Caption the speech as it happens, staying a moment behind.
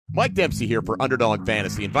Mike Dempsey here for Underdog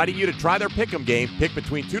Fantasy, inviting you to try their pick'em game. Pick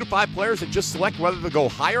between 2 to 5 players and just select whether to go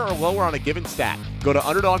higher or lower on a given stat. Go to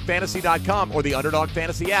UnderdogFantasy.com or the Underdog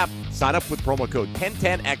Fantasy app. Sign up with promo code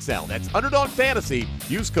 1010XL. That's Underdog Fantasy.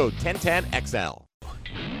 Use code 1010XL.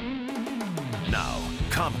 Now,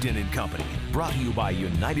 Compton and Company, brought to you by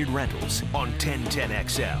United Rentals on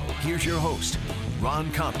 1010XL. Here's your host,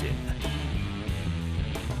 Ron Compton.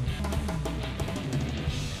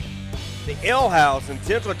 The Ale House in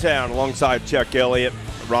Tinseltown alongside Chuck Elliott,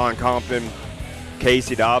 Ron Compton,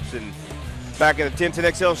 Casey Dobson. Back in the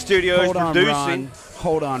 1010XL studios producing.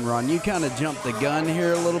 Hold on, Ron. You kind of jumped the gun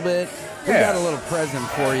here a little bit. We got a little present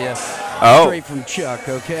for you. Oh. Straight from Chuck,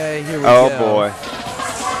 okay? Here we go. Oh, boy.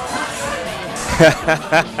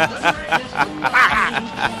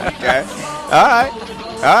 Okay. All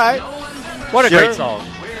right. What a great song.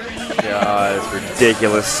 God, it's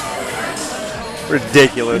ridiculous.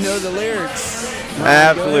 Ridiculous. You know the lyrics.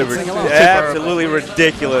 Absolutely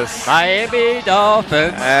ridiculous. Miami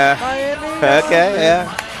Dolphins. Okay.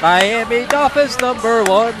 Miami Dolphins number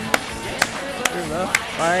 1.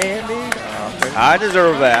 Miami Dolphins. I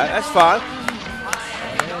deserve that. That's fine.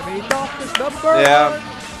 Miami Dolphins number 1. Yeah,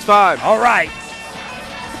 it's fine. All right.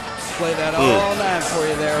 Play that all night for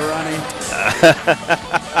you there, Ronnie.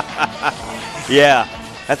 Yeah,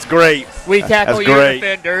 that's great. We tackle That's your great.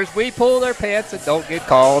 defenders. We pull their pants and don't get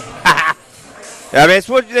called. I mean,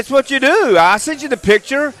 that's what you do. I sent you the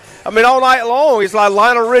picture. I mean, all night long. It's like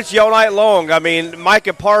Lionel Richie all night long. I mean,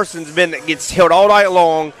 Micah Parsons gets held all night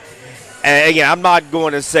long. And, again, I'm not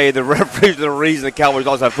going to say the referees are the reason the Cowboys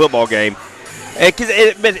lost that football game. Because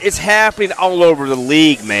it's happening all over the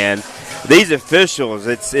league, man. These officials,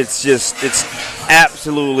 it's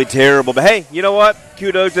absolutely terrible. But, hey, you know what?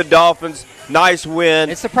 Kudos to the Dolphins. Nice win.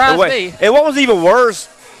 It surprised me. And what was even worse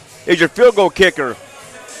is your field goal kicker,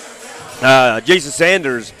 Jason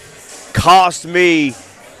Sanders, cost me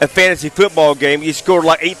a fantasy football game. He scored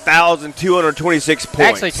like 8,226 points.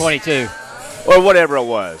 Actually 22. Or whatever it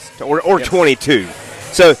was. Or 22.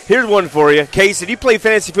 So here's one for you. Casey, do you play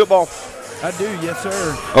fantasy football? I do, yes,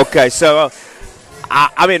 sir. Okay, so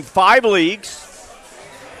I'm in 5 leagues,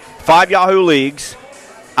 5 Yahoo leagues.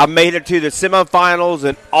 I made it to the semifinals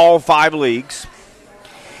in all 5 leagues.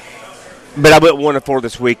 But I went 1-4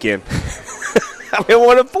 this weekend. I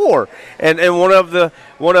went 1-4. And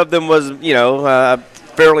one of them was, a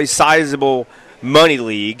fairly sizable money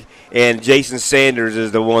league. And Jason Sanders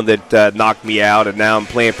is the one that knocked me out, and now I'm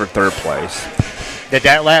playing for 3rd place. Did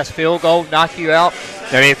that last field goal knock you out?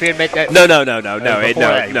 I mean, if you didn't make that. No.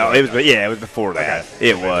 It was before that. Okay.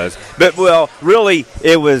 It was. But really,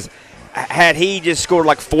 it was. Had he just scored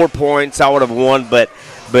like 4 points, I would have won. But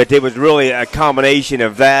it was really a combination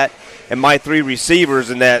of that and my 3 receivers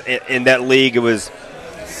in that league. It was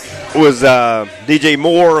DJ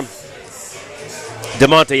Moore,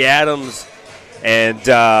 Devontae Adams, and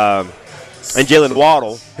Jalen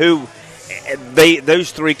Waddle, who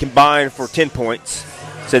those 3 combined for 10 points.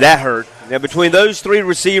 So that hurt. Now between those 3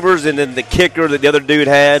 receivers and then the kicker that the other dude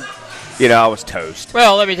had, I was toast.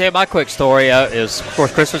 Well, let me tell you my quick story. Is, of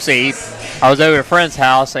course, Christmas Eve. I was over at a friend's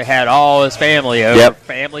house. They had all his family over,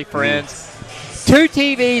 family, friends. 2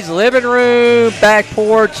 TVs, living room, back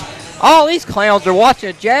porch. All these clowns are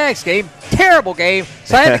watching a Jags game. Terrible game.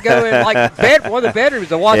 So I had to go in one of the bedrooms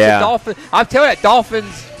to watch the Dolphins. I'm telling you, that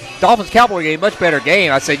Dolphins-Cowboy game, much better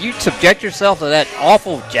game. I said, you subject yourself to that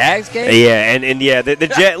awful Jags game? Yeah,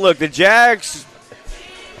 the Jags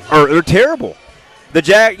they're terrible. The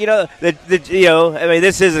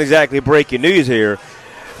this isn't exactly breaking news here,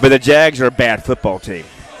 but the Jags are a bad football team.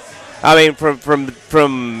 I mean,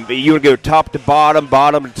 from you would go top to bottom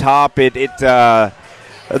to top. There's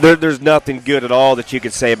nothing good at all that you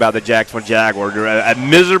could say about the Jacksonville Jaguars. They're a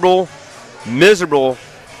miserable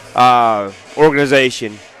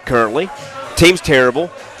organization currently. Team's terrible.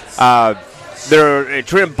 Trent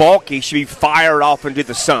Baalke should be fired off into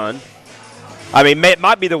the sun. I mean, it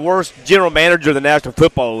might be the worst general manager of the National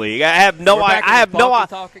Football League. I have no idea.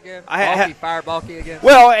 Talk again. Fire Baalke again.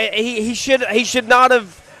 Well, he should not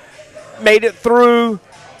have made it through,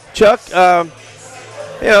 Chuck.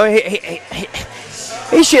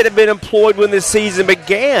 He should have been employed when this season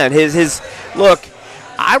began. Look,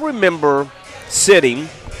 I remember sitting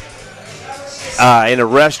in a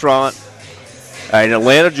restaurant in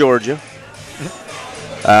Atlanta, Georgia,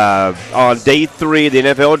 on day 3 of the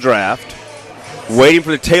NFL draft, waiting for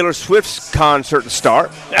the Taylor Swift concert to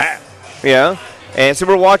start. And so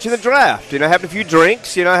we're watching the draft. Having a few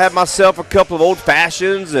drinks. I had myself a couple of old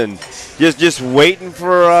fashions and just waiting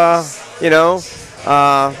for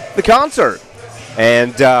the concert.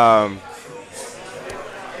 And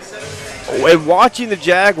And watching the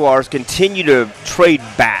Jaguars continue to trade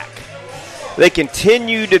back. They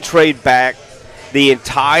continue to trade back the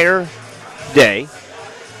entire day.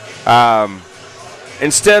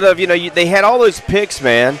 Instead of, they had all those picks,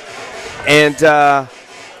 man, and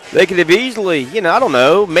they could have easily, I don't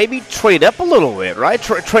know, maybe trade up a little bit, right?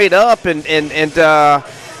 Trade up and I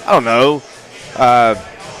don't know,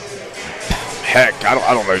 heck,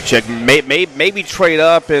 I don't know, Chet. Maybe trade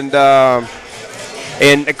up and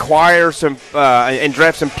acquire some and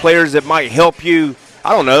draft some players that might help you.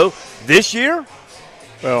 I don't know, this year.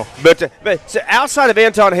 Well, but so outside of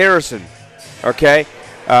Anton Harrison, okay.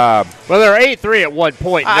 Well, they're 8-3 at one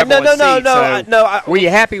point. No. Were you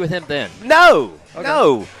happy with him then? No, okay.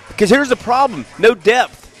 No. Because here's the problem: no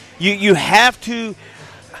depth. You have to.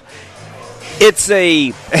 It's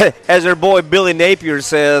as our boy Billy Napier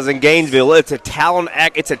says in Gainesville, it's a talent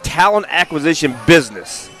acquisition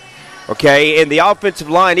business. Okay, and the offensive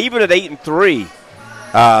line, even at 8-3,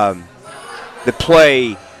 the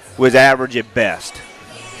play was average at best.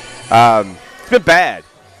 It's been bad.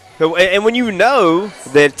 And when you know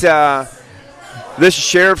that this is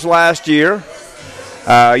Sheriff's last year,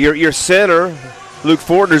 your center, Luke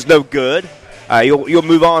Fortner's no good. You'll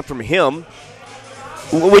move on from him.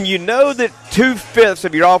 When you know that 2/5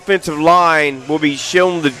 of your offensive line will be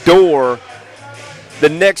shown the door the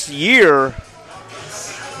next year,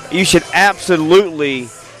 you should absolutely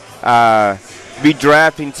be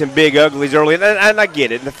drafting some big uglies early. And I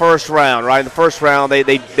get it, in the first round, right? In the first round,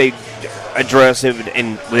 they address him with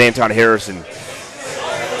Anton Harrison.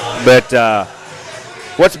 But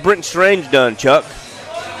what's Brenton Strange done, Chuck?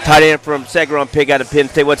 Tight end from second-round pick out of Penn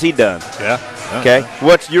State. What's he done? Yeah. Okay.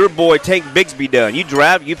 What's your boy Tank Bigsby done? You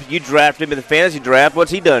draft him in the fantasy draft. What's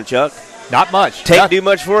he done, Chuck? Not much. Tank do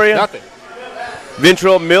much for you? Nothing.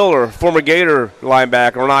 Ventrell Miller, former Gator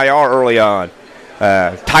linebacker on IR early on.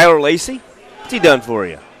 Tyler Lacey, what's he done for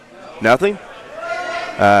you? Nothing.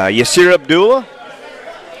 Yasir Abdullah,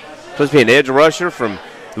 supposed to be an edge rusher from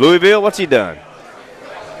Louisville. What's he done?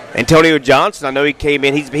 Antonio Johnson, I know he came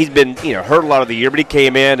in. He's been hurt a lot of the year, but he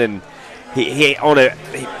came in and he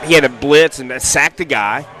had a blitz and sacked a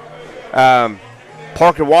guy.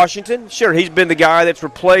 Parker Washington, sure, he's been the guy that's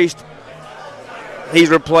replaced. He's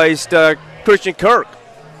replaced Christian Kirk.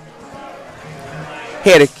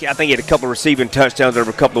 I think he had a couple of receiving touchdowns over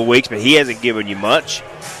a couple of weeks, but he hasn't given you much.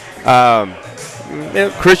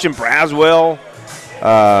 Christian Braswell,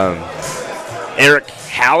 Eric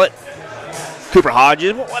Hallett, Cooper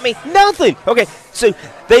Hodges. Well, nothing. Okay, so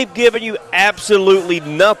they've given you absolutely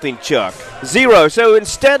nothing, Chuck. Zero. So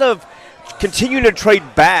instead of continuing to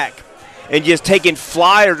trade back and just taking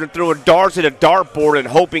flyers and throwing darts at a dartboard and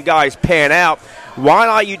hoping guys pan out, why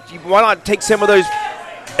not take some of those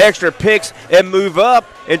extra picks and move up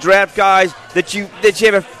and draft guys that you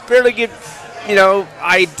have a fairly good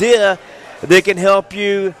idea that can help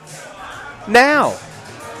you now?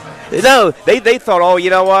 No, they thought, oh, you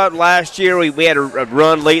know what? Last year we had a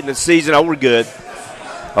run late in the season. Oh, we're good.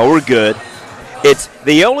 It's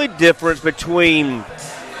the only difference between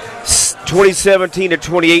 2017 to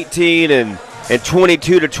 2018 and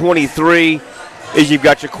 22 to 23 is you've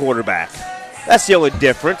got your quarterback. That's the only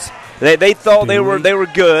difference. They thought they were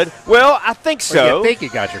good. Well, I think so. Well, you think you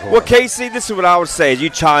got your quarterback. Well, Casey, this is what I would say as you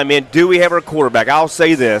chime in. Do we have our quarterback? I'll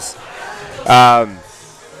say this.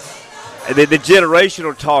 The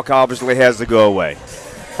generational talk obviously has to go away.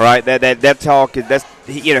 All right, that talk. Does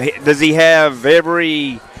he have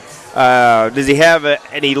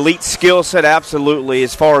an elite skill set? Absolutely,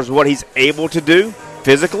 as far as what he's able to do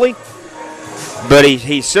physically, but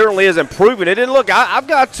he certainly is improving it. And look, I've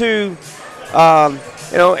got to,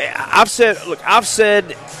 I've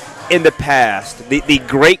said in the past the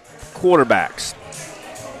great quarterbacks,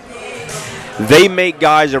 they make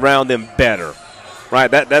guys around them better. Right,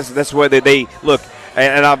 that's where they look,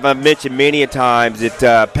 and I've mentioned many a times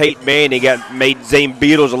that Peyton Manning made Zane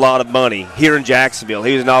Beadles a lot of money here in Jacksonville.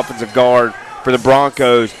 He was an offensive guard for the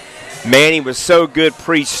Broncos. Manning was so good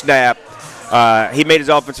pre-snap, he made his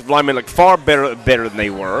offensive linemen look far better than they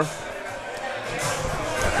were.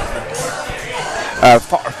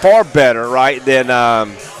 Far better, right, than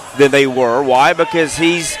they were. Why? Because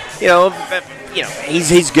he's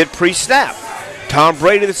good pre-snap. Tom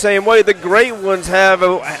Brady the same way. The great ones have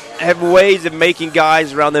ways of making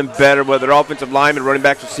guys around them better, whether they're offensive linemen, running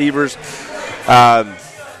backs, receivers.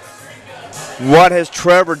 What has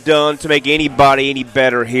Trevor done to make anybody any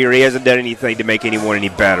better here? He hasn't done anything to make anyone any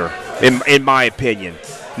better, in my opinion.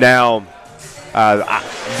 Now,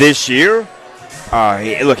 this year,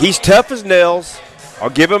 look, he's tough as nails. I'll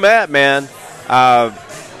give him that, man.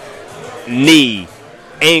 Knee,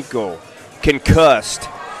 ankle, concussed.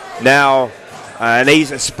 Now, a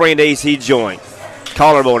sprained AC joint,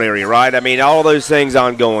 collarbone area, right? I mean, all those things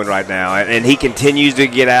ongoing right now. And he continues to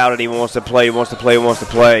get out, and he wants to play,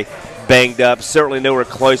 banged up. Certainly nowhere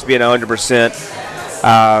close to being 100%.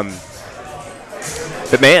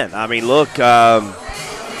 But, man, I mean, look, he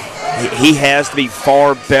has to be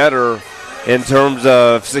far better in terms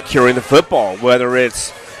of securing the football, whether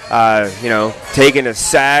it's, taking a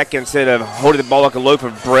sack instead of holding the ball like a loaf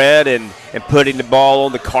of bread and putting the ball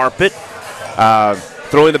on the carpet,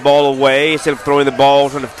 throwing the ball away instead of throwing the ball,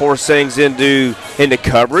 trying to force things into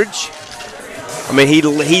coverage. I mean, he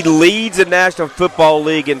leads the National Football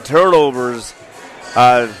League in turnovers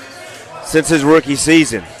since his rookie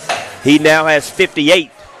season. He now has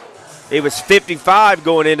 58. It was 55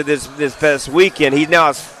 going into this past weekend. He now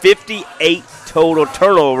has 58 total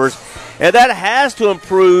turnovers, and that has to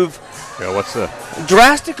improve. Yeah,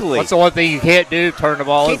 drastically? What's the one thing you can't do? Turn the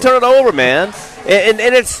ball over. Can't turn it over, man. And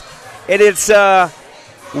it's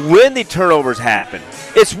when the turnovers happen.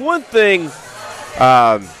 It's one thing,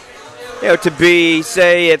 to be,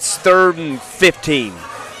 say, it's 3rd and 15.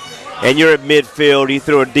 And you're at midfield, you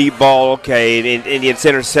throw a deep ball, okay, and it's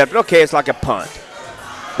intercepted. Okay, it's like a punt,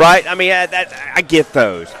 right? I mean, I get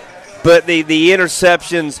those. But the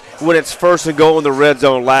interceptions when it's 1st and goal in the red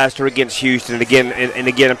zone last year against Houston, and again,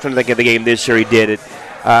 I'm trying to think of the game this year he did it.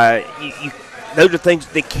 Those are things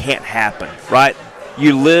that can't happen, right?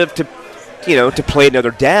 You live to play another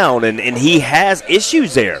down, and he has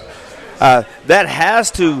issues there. That has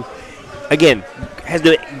to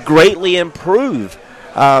greatly improve.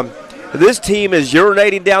 This team is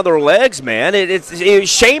urinating down their legs, man. It's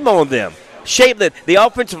shame on them. Shame that the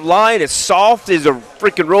offensive line is soft as a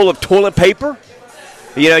freaking roll of toilet paper.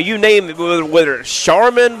 You name it, whether it's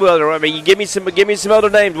Charmin, you give me some other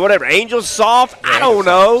names, whatever. Angel Soft, I don't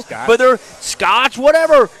know, Scotch. But they're Scotch,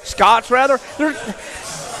 whatever. Scotch rather.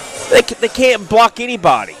 They can't block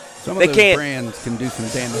anybody. Some of those brands can do some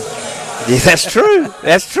damage. Yeah, that's true.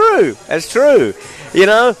 That's true. You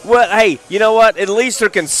know what? Hey, you know what? At least they're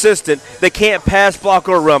consistent. They can't pass block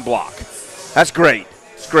or run block. That's great.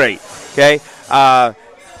 It's great. Okay?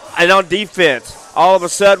 And on defense, all of a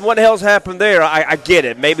sudden, what the hell's happened there? I get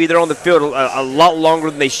it. Maybe they're on the field a lot longer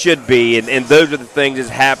than they should be, and those are the things that's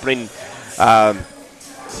happening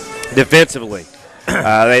defensively.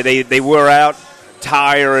 They wear out,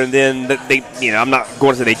 tire, and then I'm not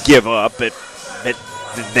going to say they give up, but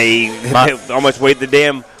they almost wave the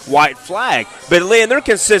damn white flag. But Lynn, they're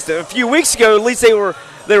consistent. A few weeks ago, at least they were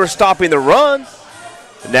stopping the run.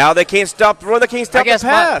 Now they can't stop the run. They can't stop the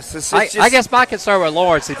pass. I guess my concern with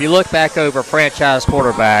Lawrence, if you look back over franchise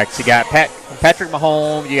quarterbacks, you got Patrick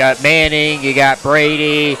Mahomes, you got Manning, you got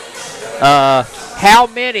Brady. How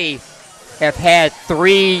many have had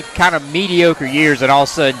 3 kind of mediocre years and all of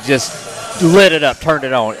a sudden just lit it up, turned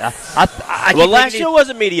it on? Last year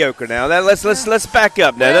wasn't mediocre. Now let's back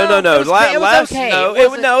up. No. It was okay.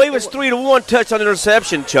 It was 3-1 touchdown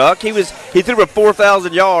interception. Chuck, he threw for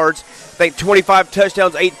 4,000 yards. I think 25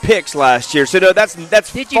 touchdowns, 8 picks last year. So no, that's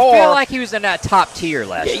Did you feel like he was in that top tier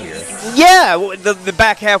last year? Yeah, the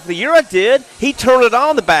back half of the year I did. He turned it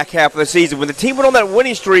on the back half of the season. When the team went on that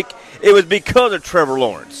winning streak, it was because of Trevor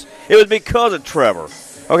Lawrence. It was because of Trevor.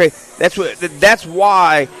 Okay, that's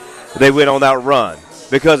why they went on that run,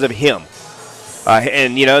 because of him.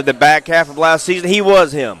 And the back half of last season, he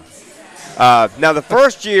was him. Now the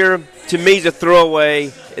first year, to me, is a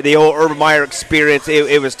throwaway. The old Urban Meyer experience,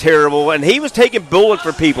 it was terrible. And he was taking bullets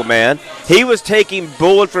for people, man. He was taking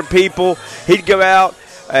bullets for people. He'd go out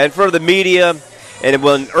in front of the media, and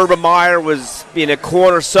when Urban Meyer was in a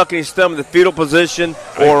corner sucking his thumb in the fetal position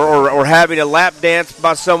or having a lap dance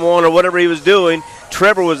by someone or whatever he was doing,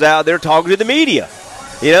 Trevor was out there talking to the media.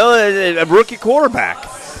 A rookie quarterback.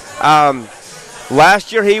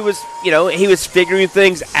 Last year he was figuring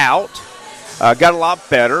things out. Got a lot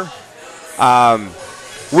better.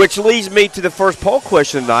 Which leads me to the first poll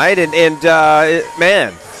question tonight,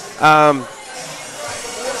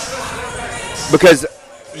 because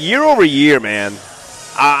year over year, man,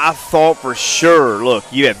 I thought for sure. Look,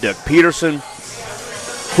 you have Doug Peterson,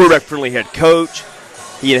 quarterback-friendly head coach.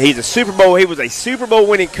 He's a Super Bowl. He was a Super Bowl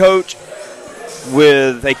winning coach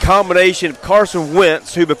with a combination of Carson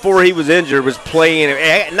Wentz, who before he was injured was playing,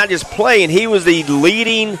 not just playing, he was the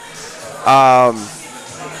leading,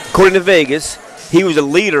 according to Vegas, he was a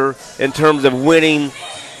leader in terms of winning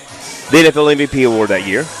the NFL MVP award that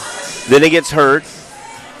year. Then he gets hurt.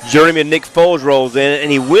 Journeyman Nick Foles rolls in,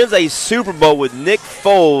 and he wins a Super Bowl with Nick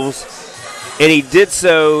Foles, and he did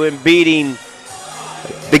so in beating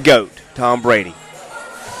the GOAT, Tom Brady.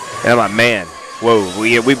 And I'm like, man, whoa,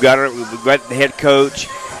 we've got the head coach.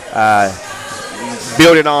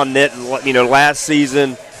 building on that, last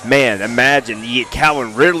season. Man, imagine you get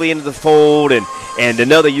Calvin Ridley into the fold and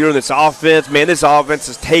another year in this offense. Man, this offense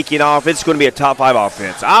is taking off. It's going to be a top 5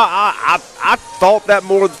 offense. I thought that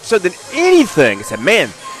more so than anything. I said, man,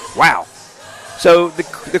 wow. So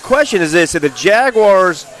the question is this: if the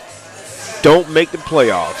Jaguars don't make the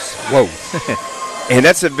playoffs, whoa, and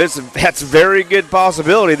that's a very good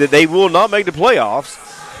possibility that they will not make the playoffs.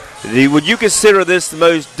 Would you consider this the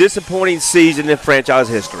most disappointing season in franchise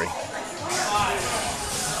history?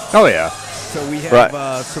 Oh, yeah. So we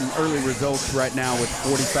have some early results right now with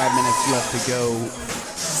 45 minutes left to go.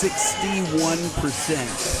 61%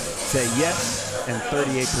 say yes, and 38%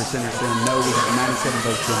 are saying no. We have 97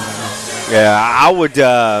 votes in right now. Yeah, I would.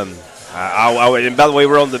 I would. And by the way,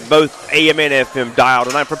 we're on both AM and FM dial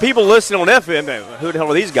tonight. For people listening on FM, who the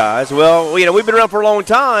hell are these guys? Well, we've been around for a long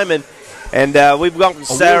time, and we've gone from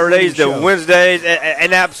Saturdays to Wednesdays,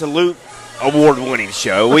 an absolute award-winning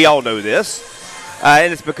show. We all know this.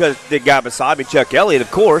 And it's because the guy beside me, Chuck Elliott,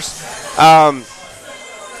 of course.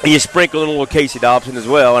 You sprinkle in a little Casey Dobson as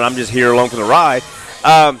well, and I'm just here along for the ride.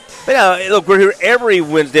 But look, we're here every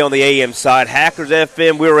Wednesday on the AM side. Hackers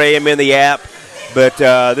FM, we're AM in the app. But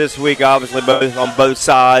this week, obviously, both on both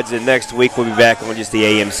sides. And next week, we'll be back on just the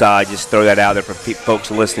AM side. Just throw that out there for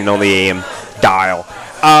folks listening on the AM dial.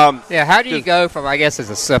 How do you go from, I guess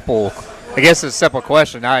it's a simple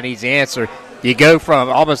question, not an easy answer. You go from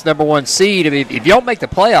almost number 1 seed. I mean, if you don't make the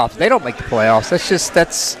playoffs, they don't make the playoffs.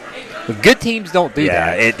 That's good teams don't do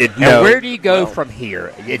that. Where do you go from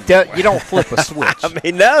here? You don't flip a switch. I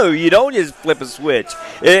mean, no, you don't just flip a switch.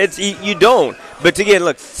 You don't. But again,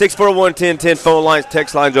 look, 641-1010 phone lines,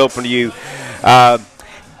 text lines open to you. I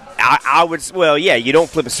would. Well, yeah, you don't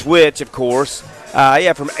flip a switch, of course.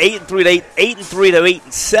 From 8-3 to 8-3 to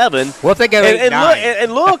 8-7. Well, if they go 8-9,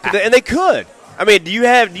 look, and they could. I mean, do you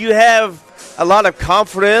have a lot of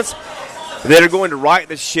confidence that are going to right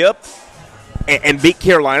the ship and beat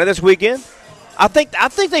Carolina this weekend? I think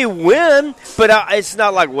they win, but it's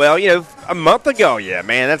not like, a month ago, yeah,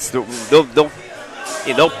 man,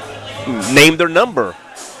 they'll name their number.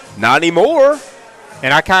 Not anymore.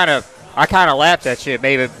 And I kind of laughed at you.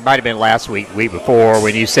 Maybe it might have been last week before,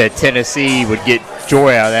 when you said Tennessee would get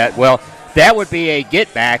joy out of that. Well, that would be a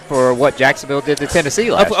get back for what Jacksonville did to Tennessee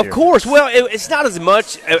last year. Of course. Well, it's not as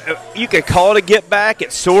much. You could call it a get back.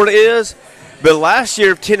 It sort of is. But last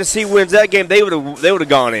year, if Tennessee wins that game, they would have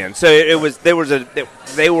gone in. So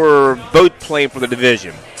they were both playing for the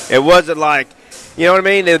division. It wasn't like, you know what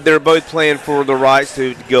I mean? They're both playing for the rights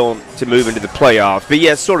to move into the playoffs. But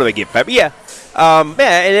yeah, it's sort of a get back. But yeah, and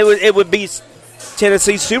it would be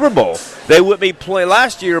Tennessee's Super Bowl. They would be playing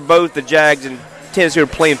last year. Both the Jags and Tennessee were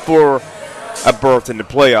playing for a berth in the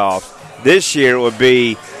playoffs. This year it'd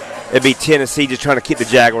be Tennessee just trying to keep the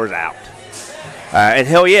Jaguars out. And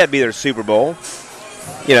hell yeah, it'd be their Super Bowl.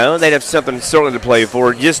 They'd have something certainly to play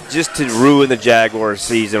for, just to ruin the Jaguars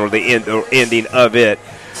season or the ending of it.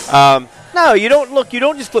 No, you don't. Look, you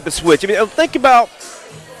don't just flip the switch. I mean, think about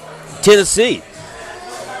Tennessee.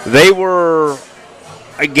 They were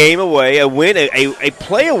a game away, a win, a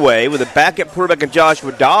play away with a backup quarterback in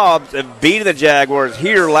Joshua Dobbs of beating the Jaguars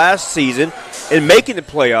here last season and making the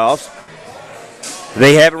playoffs.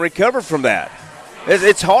 They haven't recovered from that.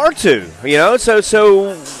 It's hard to, So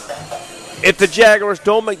if the Jaguars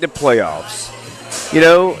don't make the playoffs,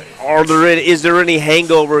 is there any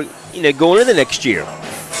hangover, going into next year?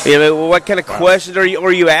 What kind of questions are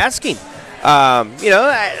you asking?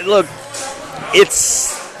 Look,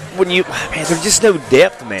 it's when there's just no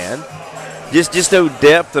depth, man. Just no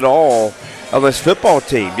depth at all on this football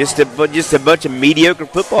team. Just a bunch of mediocre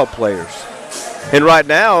football players. And right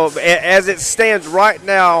now, as it stands right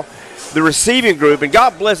now, the receiving group, and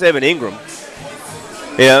God bless Evan Ingram,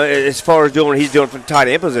 as far as doing what he's doing for the tight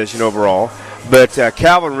end position overall. But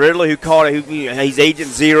Calvin Ridley, who called it, he's Agent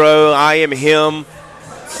Zero, I am him.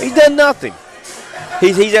 He's done nothing.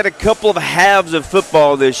 He's had a couple of halves of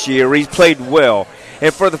football this year. He's played well.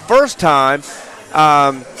 And for the first time,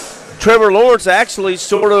 Trevor Lawrence actually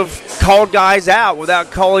sort of called guys out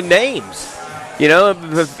without calling names.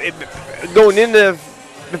 Going into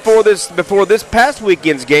before this past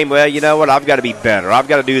weekend's game, well, you know what? I've got to be better. I've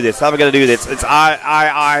got to do this. I've got to do this.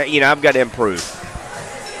 I've got to improve.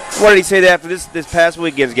 What did he say after this past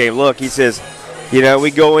weekend's game? Look, he says,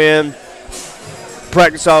 we go in,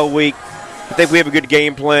 practice all week. I think we have a good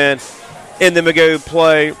game plan, and then we go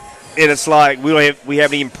play, and it's like we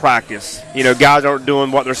haven't even practiced. Guys aren't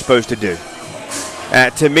doing what they're supposed to do.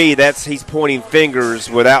 To me, he's pointing fingers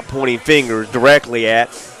without pointing fingers directly at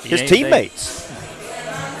his teammates.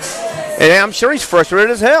 And I'm sure he's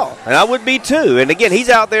frustrated as hell, and I would be too. And again, he's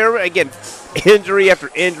out there injury after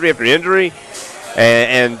injury after injury,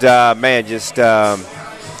 and man, just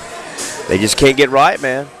they just can't get right,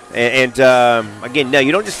 man. And again, no,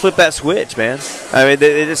 you don't just flip that switch, man. I mean,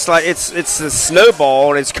 it's like it's a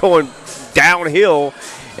snowball and it's going downhill,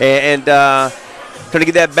 and trying to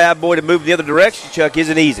get that bad boy to move in the other direction, Chuck,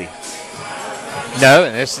 isn't easy. No,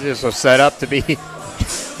 and this was set up to be.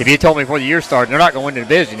 If you told me before the year started, they're not going to win the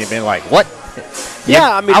division, you'd been like, what?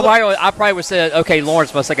 Yeah, I mean, I probably would have said, okay,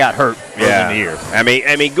 Lawrence must have got hurt early in the year. I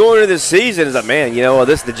mean, going into this season is like, man,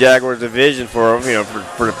 this is the Jaguars division for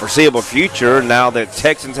the foreseeable future. Now that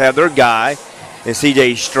Texans have their guy, and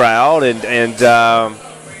C.J. Stroud, and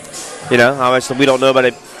obviously we don't know about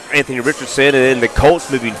Anthony Richardson and the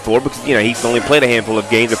Colts moving forward because he's only played a handful of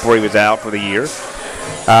games before he was out for the year.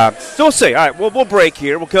 So we'll see. All right, we'll break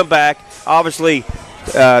here. We'll come back. Obviously,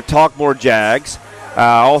 talk more Jags.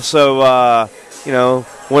 Also,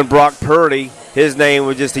 when Brock Purdy, his name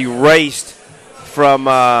was just erased from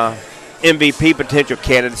MVP potential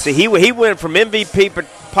candidacy. He went from MVP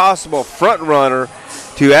possible front runner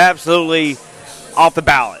to absolutely off the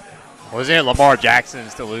ballot. Wasn't it Lamar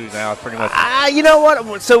Jackson's to lose now? Pretty much. You know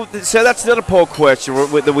what? So that's another poll question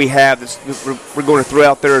that we have. We're going to throw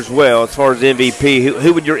out there as well as far as MVP.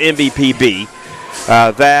 Who would your MVP be?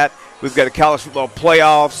 That we've got the college football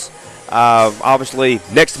playoffs. Obviously,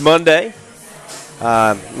 next Monday,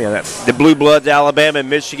 the Blue Bloods, Alabama and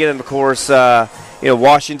Michigan, and, of course,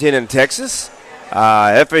 Washington and Texas.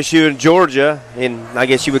 FSU and Georgia, and I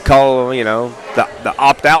guess you would call, the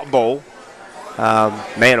opt-out bowl.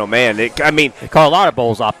 Man, oh, man. They call a lot of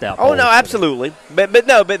bowls opt-out bowls. Oh, no, absolutely. But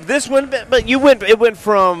this one, but it went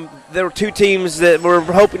from there were two teams that were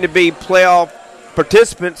hoping to be playoff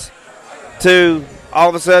participants to all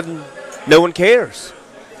of a sudden no one cares.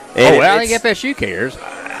 And I think FSU cares.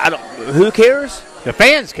 Who cares? The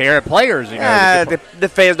fans care. The players,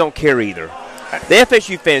 the fans don't care either. The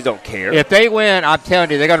FSU fans don't care. If they win, I'm telling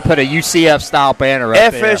you, they're going to put a UCF-style banner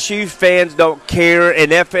up there. FSU fans don't care, and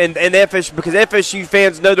FSU because FSU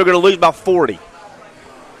fans know they're going to lose by 40.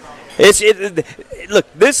 Look,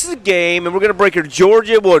 this is a game, and we're going to break here.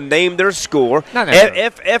 Georgia will name their score. No.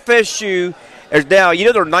 FSU is now,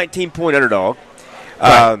 they're a 19-point underdog.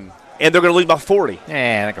 Right. And they're going to lose by 40.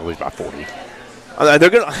 Yeah, they're going to lose by 40. They're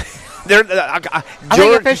going to. I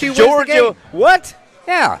think FSU wins Georgia. The game. What?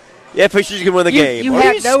 Yeah. FSU's going to win the game. You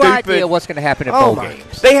have no idea what's going to happen in bowl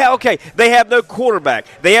games. They have no quarterback.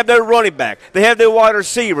 They have no running back. They have no wide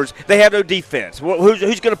receivers. They have no defense.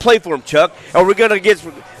 Who's going to play for them, Chuck? Are we going to get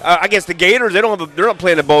against the Gators? They're not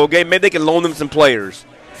playing a bowl game. Maybe they can loan them some players.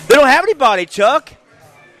 They don't have anybody, Chuck.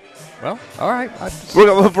 Well, all right.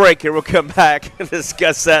 We'll break here. We'll come back and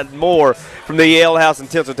discuss that and more from the Ale House in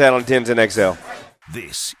Tinseltown on 1010XL.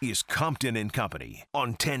 This is Compton and Company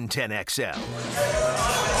on 1010XL.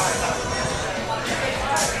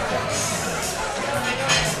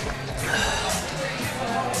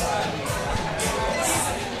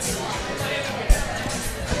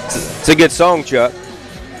 It's a good song, Chuck.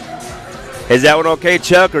 Is that one okay,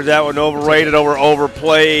 Chuck, or is that one overrated,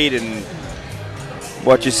 overplayed, and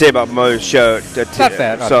what you say about Mo's show? Not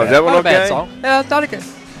bad. Not so bad. Is that one not okay? a bad song. Yeah, not okay.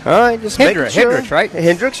 All right, just Hendrix, sure. Hendrix, right?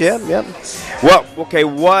 Hendrix, yeah. Well, okay,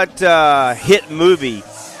 what hit movie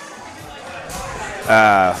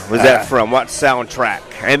was that from? What soundtrack?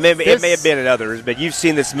 And it may have been in others, but you've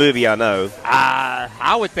seen this movie, I know.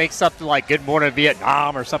 I would think something like Good Morning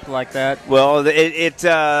Vietnam or something like that. Well,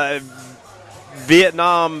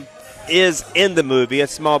 Vietnam is in the movie, a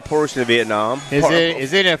small portion of Vietnam.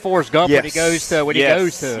 Is it in Forrest Gump yes. when he goes to Vietnam?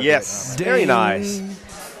 Yes, very nice.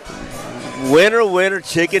 Winner,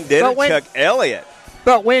 chicken dinner, Chuck Elliott.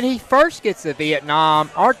 But when he first gets to Vietnam,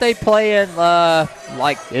 aren't they playing they're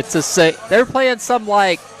playing some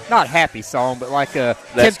not happy song, but like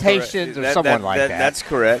Temptations or someone like that. That's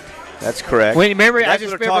correct. That's correct. When remember, that's when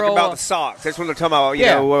they're talking about the socks. That's when they're talking about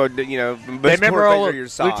remember your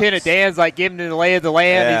socks. Lieutenant Dan's giving him the lay of the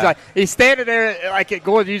land. Yeah. He's standing there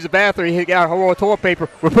going to use the bathroom. He got a roll of toilet paper.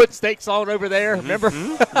 We're putting steaks on over there. Remember,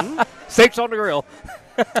 steaks on the grill.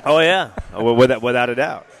 Oh yeah, without a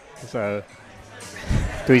doubt. So,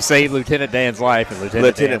 we saved Lieutenant Dan's life, and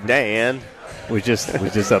Lieutenant Dan was just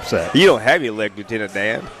upset. You don't have your leg, Lieutenant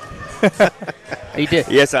Dan. He did.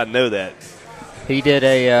 Yes, I know that. He did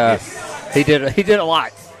he did a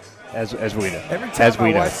lot, as we know. Every time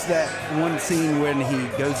I watch that one scene when he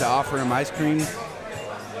goes to offer him ice cream,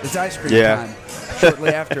 it's ice cream time. Shortly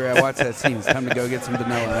after I watch that scene, it's time to go get some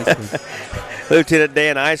vanilla ice cream. Lieutenant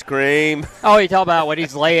Dan ice cream. Oh, you talking about when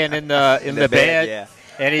he's laying in the bed? Yeah.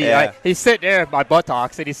 And he's sitting there by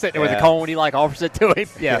buttocks, and he's sitting there with a cone. He offers it to him.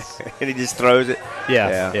 Yes. And he just throws it.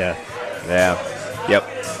 Yeah. Yep.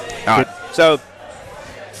 All right. So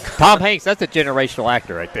Tom Hanks, that's a generational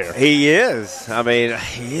actor right there. he is. I mean,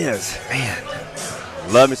 he is. Man,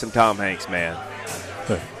 love me some Tom Hanks, man.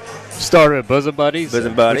 Started with Bosom Buddies.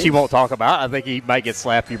 Bosom Buddies. Which he won't talk about. I think he might get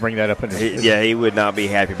slapped if you bring that up in his He would not be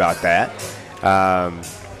happy about that.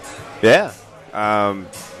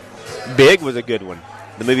 Big was a good one.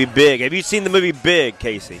 The movie Big. Have you seen the movie Big,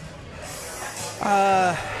 Casey?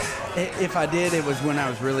 If I did, it was when I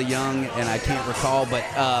was really young, and I can't recall. But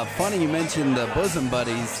funny you mentioned the Bosom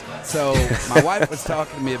Buddies. So my wife was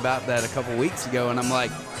talking to me about that a couple weeks ago, and I'm like,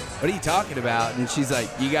 what are you talking about? And she's like,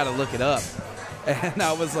 you got to look it up. And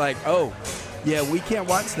I was like, oh, yeah, we can't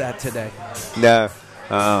watch that today. No.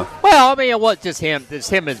 Well, I mean, it wasn't just him. It's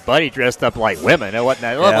him and his buddy dressed up like women. It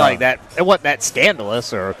wasn't like that. It wasn't that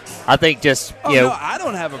scandalous. Or I think just no, I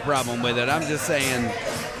don't have a problem with it. I'm just saying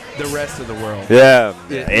the rest of the world. Yeah,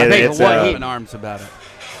 I think what up in arms about it.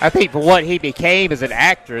 I think for what he became as an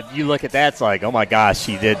actor, you look at that, it's like, oh my gosh,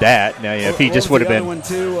 he did that. Now, if he just would have been. One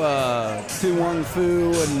too, Tu Wong Fu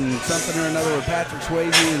and something or another with Patrick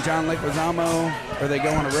Swayze and John Leguizamo, where they go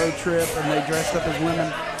on a road trip and they dressed up as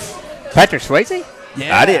women. Patrick Swayze?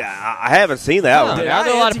 Yeah, I haven't seen that one. I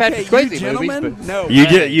know a lot of Patrick Swayze movies. But no, you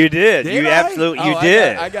did. You did. You absolutely. You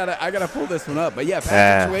did. I gotta pull this one up. But yeah,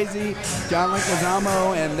 Patrick Swayze, John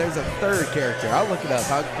Leguizamo, and there's a third character. I'll look it up.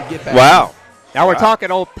 I'll get back. Wow. Now we're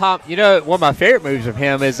talking old Tom. You know, one of my favorite movies of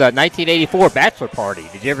him is 1984 Bachelor Party.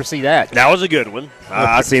 Did you ever see that? That was a good one.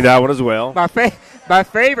 I've seen that one as well. My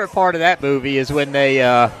favorite part of that movie is when they,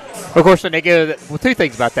 of course, when they go. Well, two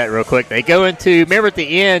things about that real quick. They go into. Remember at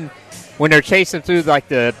the end when they're chasing through like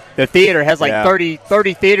the theater has like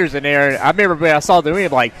 30 theaters in there. I remember when I saw the movie,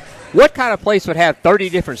 I'm like, what kind of place would have 30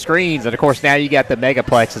 different screens? And of course now you got the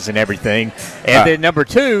megaplexes and everything. And then number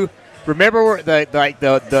two. Remember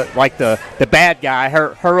the bad guy,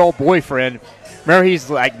 her old boyfriend. Remember he's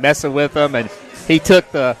like messing with them, and he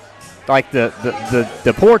took the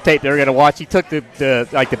porn tape they were gonna watch. He took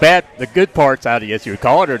the good parts out of it, as you would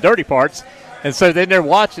call it, or dirty parts. And so then they're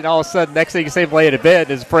watching. All of a sudden, next thing you see him laying in bed, and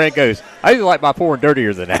his friend goes, "I usually like my porn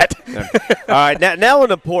dirtier than that." All right, now on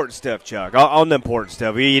the important stuff, Chuck. On the important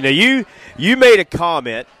stuff, you made a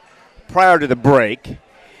comment prior to the break.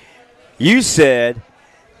 You said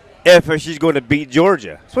FSU's going to beat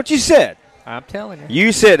Georgia. That's what you said. I'm telling you.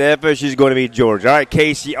 You said FSU's going to beat Georgia. All right,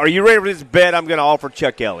 Casey, are you ready for this bet I'm going to offer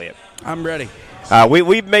Chuck Elliott? I'm ready.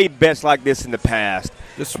 We've made bets like this in the past.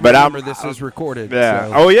 Just remember this is recorded. Yeah.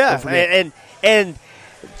 So oh, yeah. And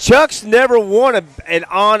Chuck's never won an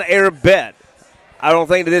on-air bet, I don't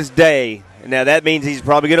think, to this day. Now, that means he's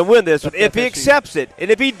probably going to win this if he accepts it.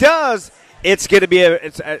 And if he does, it's going to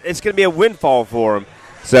be a windfall for him.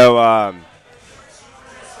 So, all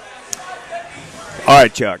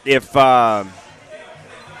right, Chuck. If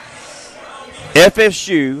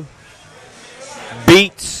FSU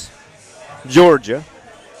beats Georgia,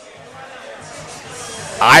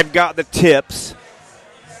 I've got the tips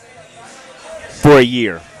for a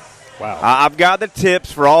year. Wow. I've got the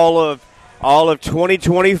tips for all of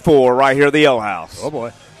 2024 right here at the L House. Oh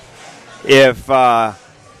boy. If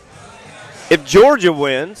Georgia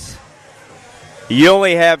wins, you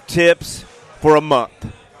only have tips for a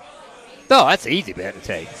month. No, that's an easy bet to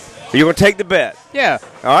take. You're going to take the bet? Yeah.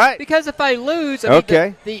 All right. Because if I lose,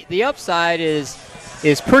 okay. The upside is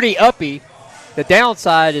pretty uppy. The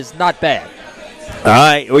downside is not bad. All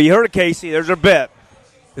right. Well, you heard it, Casey. There's our bet.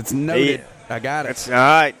 It's noted. I got it. All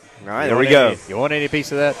right. There we go. You want any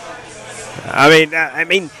piece of that? I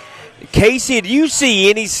mean, Casey, do you see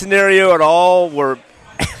any scenario at all where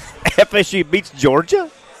FSU beats Georgia?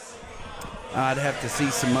 I'd have to see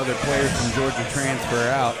some other players from Georgia transfer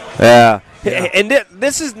out. Yeah. And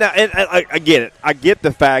this is not – and I get it. I get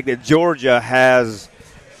the fact that Georgia has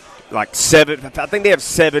like I think they have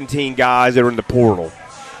 17 guys that are in the portal.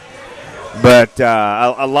 But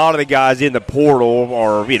a lot of the guys in the portal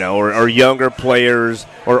are younger players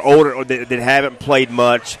or older or that haven't played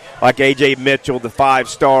much, like A.J. Mitchell, the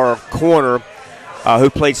 5-star corner, who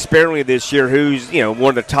played sparingly this year, who's one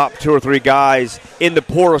of the top 2 or 3 guys in the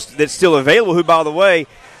portal that's still available, who, by the way,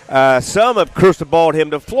 some have crystal balled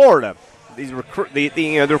him to Florida. These the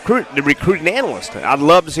recruiting analyst. I'd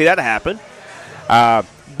love to see that happen.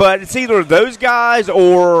 But it's either those guys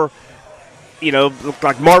or –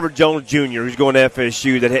 like Marvin Jones Jr., who's going to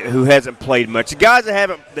FSU, who hasn't played much. The guys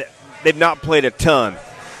they've not played a ton.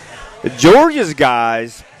 The Georgia's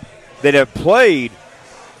guys that have played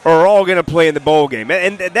are all going to play in the bowl game.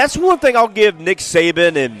 And that's one thing I'll give Nick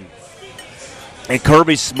Saban and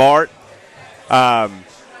Kirby Smart. The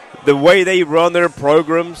way they run their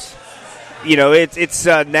programs, it's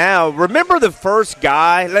now. Remember the first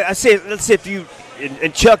guy. Let's say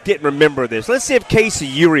and Chuck didn't remember this. Let's see if Casey,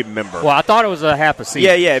 you remember. Well, I thought it was a half a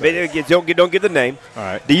season. Yeah, but don't give the name. All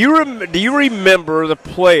right. Do you remember the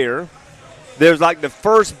player? There's like the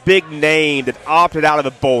first big name that opted out of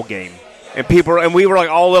a bowl game, and we were like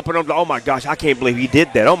all up and up. Oh my gosh, I can't believe he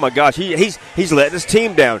did that. Oh my gosh, he's letting his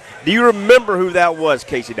team down. Do you remember who that was,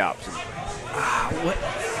 Casey Dobson? What?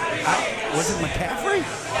 Was it McCaffrey?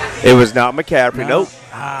 It was not McCaffrey. No.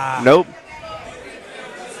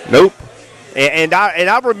 Nope. And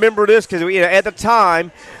I remember this because at the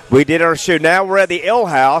time we did our show. Now we're at the L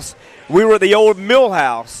House. We were at the old Mill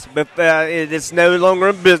House, but it's no longer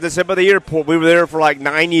in business up at the airport. We were there for like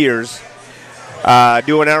 9 years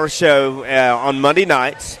doing our show on Monday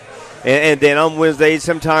nights and then on Wednesdays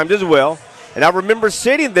sometimes as well. And I remember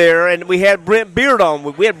sitting there, and we had Brent Beard on.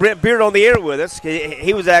 We had Brent Beard on the air with us.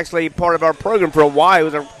 He was actually part of our program for a while. He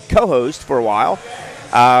was our co-host for a while.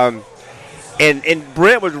 And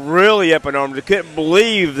Brent was really up in arms. He couldn't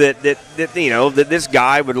believe that this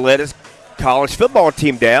guy would let his college football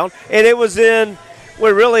team down. And it was in,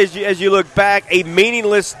 well, really, as you look back, a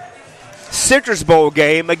meaningless Citrus Bowl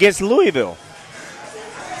game against Louisville.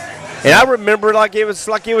 And I remember like it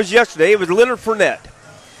was yesterday. It was Leonard Fournette.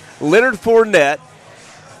 Leonard Fournette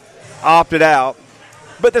opted out.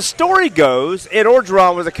 But the story goes, Ed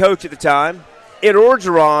Orgeron was a coach at the time. Ed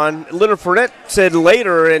Orgeron, Leonard Fournette said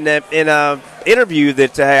later in a interview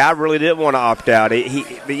that, hey, I really didn't want to opt out.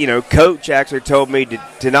 Coach actually told me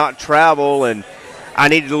to not travel, and I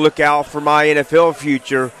needed to look out for my NFL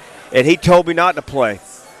future, and he told me not to play.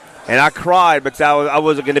 And I cried because I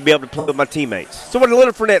wasn't going to be able to play with my teammates. So what did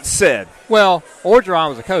Leonard Fournette said? Well, Orgeron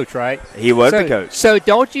was a coach, right? He was the coach. So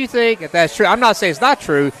don't you think if that's true? I'm not saying it's not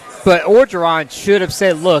true, but Orgeron should have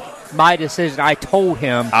said, look, my decision, I told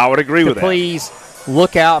him. I would agree with that. Please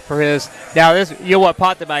look out for his. Now, this, what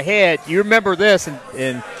popped in my head, you remember this,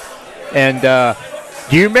 and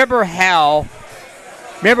do you remember how,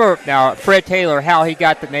 now, Fred Taylor, how he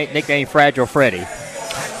got the nickname Fragile Freddie?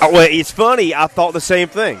 Well, it's funny. I thought the same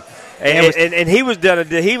thing. And he was done.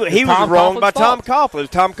 He was wrong by Tom Coughlin. It was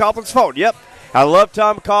Tom Coughlin's fault. Yep, I love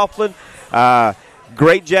Tom Coughlin.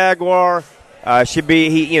 Great Jaguar. Should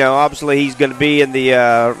be obviously he's going to be in the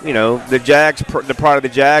the Jags, the part of the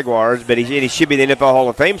Jaguars, but he should be in the NFL Hall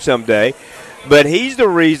of Fame someday. But he's the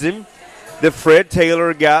reason that Fred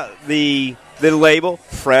Taylor got the label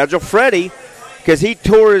Fragile Freddie because he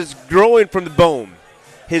tore his groin from the bone.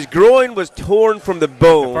 His groin was torn from the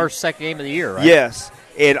bone. The second game of the year, right? Yes.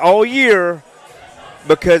 And all year,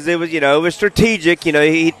 because it was strategic,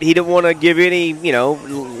 he didn't want to give any,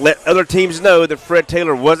 let other teams know that Fred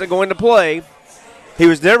Taylor wasn't going to play. He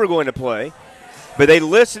was never going to play. But they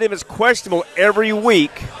listed him as questionable every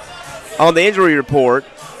week on the injury report,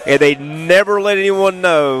 and they never let anyone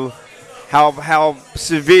know how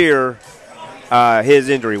severe his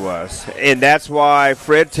injury was. And that's why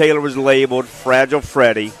Fred Taylor was labeled Fragile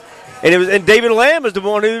Freddie. And David Lamb is the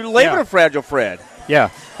one who labeled him Fragile Fred. Yeah.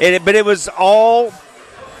 But it was all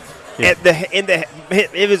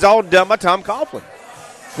it was all done by Tom Coughlin.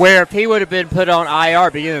 Where if he would have been put on IR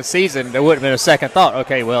beginning of the season, there wouldn't have been a second thought.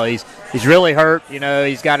 Okay, well, he's really hurt.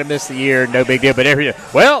 He's got to miss the year. No big deal. But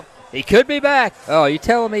well, he could be back. Oh, you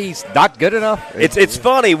telling me he's not good enough? It's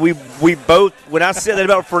funny. We both, when I said that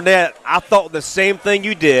about Fournette, I thought the same thing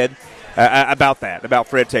you did about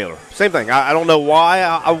Fred Taylor. Same thing. I don't know why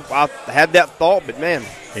I had that thought, but man.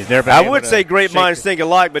 He's never been I would say great minds think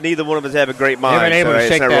alike, but neither one of us have a great mind. So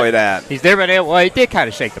it's not really that. He's never been able. Well, he did kind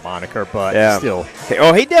of shake the moniker, but still.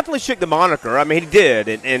 Oh, he definitely shook the moniker. I mean, he did,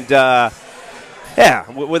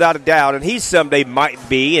 without a doubt. And he someday might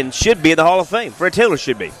be and should be in the Hall of Fame. Fred Taylor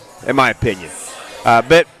should be, in my opinion.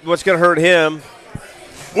 But what's going to hurt him?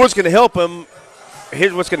 What's going to help him?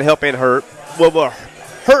 Here's what's going to help and hurt. What will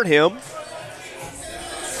hurt him?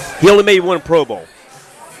 He only made one Pro Bowl.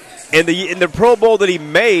 In the Pro Bowl that he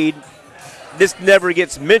made, this never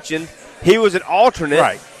gets mentioned. He was an alternate,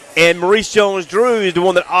 right? And Maurice Jones-Drew is the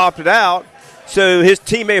one that opted out, so his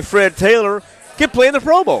teammate Fred Taylor could play in the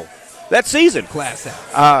Pro Bowl that season. Class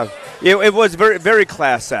act. It was very, very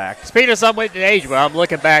class act. Speaking of somebody at age, well, I'm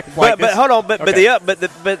looking back. But hold on, but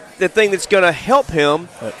the thing that's going to help him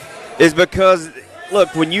is because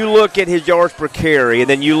look, when you look at his yards per carry, and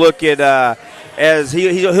then you look at as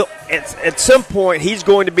he'll at some point he's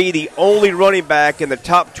going to be the only running back in the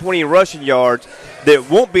top 20 rushing yards that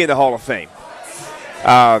won't be in the Hall of Fame.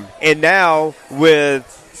 And now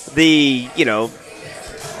with the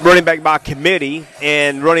running back by committee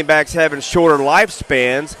and running backs having shorter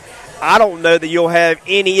lifespans, I don't know that you'll have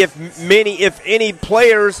many, if any,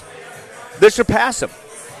 players that surpass him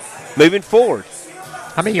moving forward.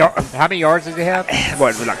 How many yards did he have?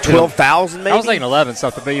 What, like 12,000 maybe? I was thinking 11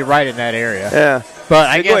 something, but you're right in that area. Yeah. But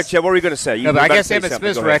I Go guess, ahead, Chad. What were you going to say? I guess Emmitt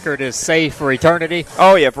Smith's record is safe for eternity.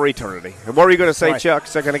 Oh, yeah, for eternity. And what were you going to say, Right. Chuck?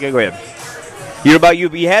 Second ago, go ahead. You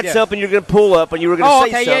had something you were going to pull up, and you were going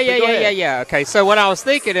to say something. Yeah. Okay, so what I was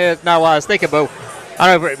thinking is, not what I was thinking, but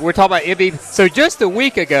I don't know, we're talking about MVP. So just a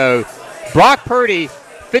week ago, Brock Purdy,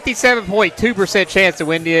 57.2% chance to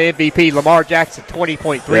win the MVP. Lamar Jackson,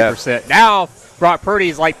 20.3%. Yeah. Now, Brock Purdy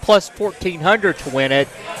is like plus 1,400 to win it.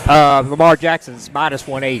 Lamar Jackson's minus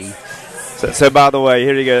 180. So, by the way,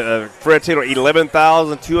 here you go. Fred Taylor,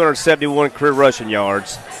 11,271 career rushing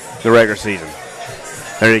yards in the regular season.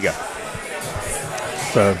 There you go.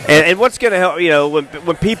 So, and what's going to help,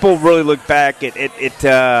 when people really look back at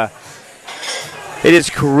his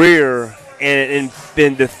career and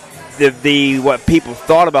the what people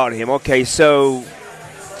thought about him. Okay, so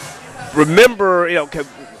remember,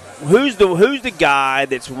 who's the guy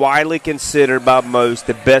that's widely considered by most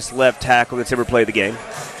the best left tackle that's ever played the game?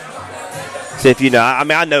 So if you know,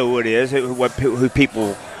 I know who it is, who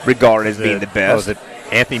people regard as being the best. Is it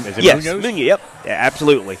Anthony? Is it Yes, Munoz? Yep, yeah,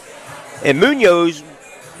 absolutely. And Munoz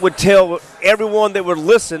would tell everyone that would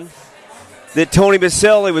listen that Tony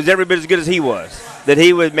Baselli was every bit as good as he was. That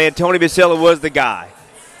Tony Baselli was the guy.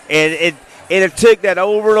 And it took that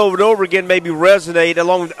over and over and over again, maybe resonate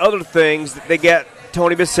along with other things that they got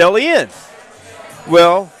Tony Baselli in.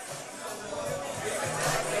 Well,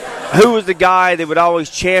 who was the guy that would always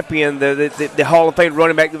champion the Hall of Fame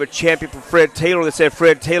running back that would champion for Fred Taylor that said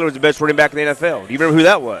Fred Taylor was the best running back in the NFL? Do you remember who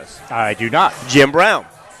that was? I do not. Jim Brown.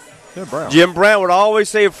 Jim Brown would always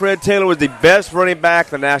say Fred Taylor was the best running back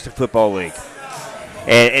in the National Football League.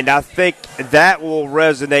 And I think that will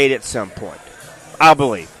resonate at some point, I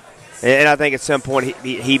believe. And I think at some point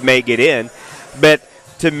he may get in. But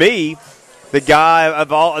to me, the guy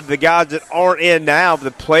of all the guys that aren't in now, the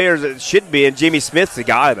players that should be in, Jimmy Smith's the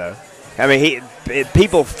guy, though. I mean,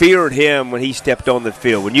 people feared him when he stepped on the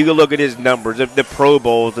field. When you go look at his numbers, the Pro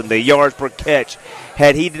Bowls and the yards per catch,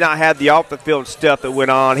 had he not had the off-the-field stuff that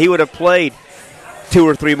went on, he would have played 2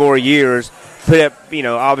 or 3 more years, put up,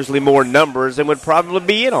 obviously more numbers, and would probably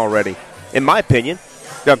be in already, in my opinion.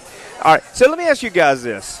 All right, so let me ask you guys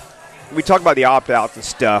this. We talk about the opt-outs and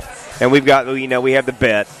stuff, and we've got, we have the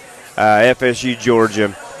bet, FSU,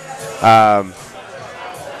 Georgia.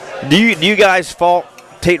 Do you guys fault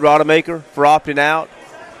Tate Rodemaker for opting out?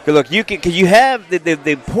 Because look, because you have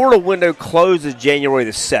the portal window closes January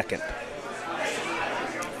the 2nd.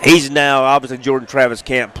 He's now, obviously, Jordan Travis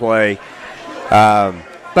can't play.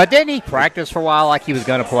 But didn't he practice for a while like he was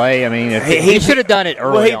going to play? I mean, he should have done it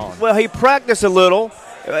early on. Well, he practiced a little.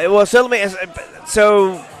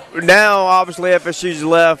 So now, obviously, FSU's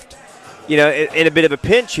left, in a bit of a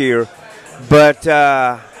pinch here. But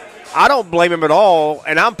I don't blame him at all,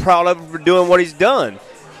 and I'm proud of him for doing what he's done.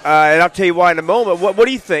 And I'll tell you why in a moment. What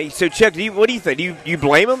do you think? So, Chuck, what do you think? Do you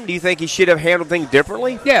blame him? Do you think he should have handled things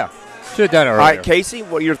differently? Yeah, should have done it earlier. All right, Casey,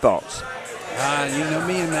 what are your thoughts? You know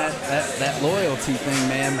me and that loyalty thing,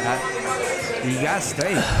 man. You got to stay.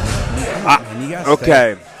 You got to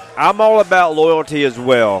okay. I'm all about loyalty as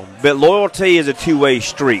well, but loyalty is a two-way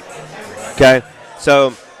street. Okay?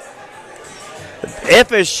 So,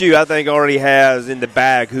 FSU, I think, already has in the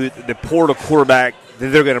bag who the portal quarterback that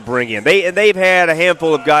they're going to bring in. They've had a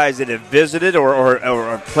handful of guys that have visited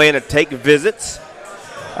or plan to take visits.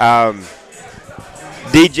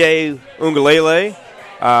 DJ Ungalele,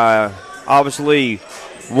 obviously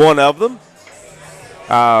one of them.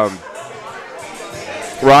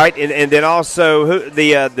 Right, and then also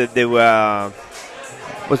the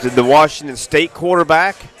Washington State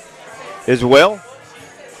quarterback as well.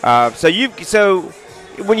 So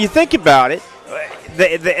when you think about it,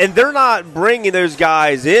 and they're not bringing those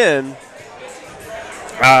guys in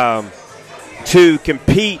to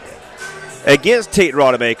compete against Tate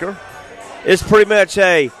Rodemaker. It's pretty much,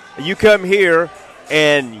 hey, you come here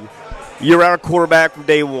and you're our quarterback from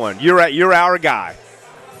day one. You're our guy.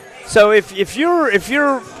 So if you're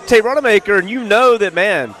Tate Rodemaker and you know that,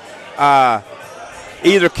 man,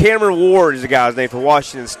 either Cameron Ward is the guy's name for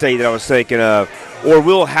Washington State that I was thinking of, or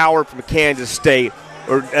Will Howard from Kansas State,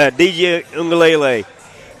 or DJ Ungalele.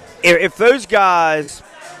 If those guys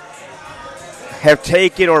have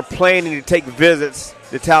taken or planning to take visits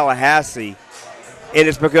to Tallahassee, and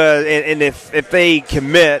it's because, and if they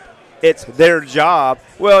commit, it's their job.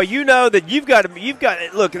 Well, you know that you've got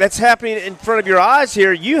look, that's happening in front of your eyes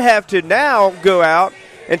here. You have to now go out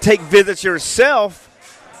and take visits yourself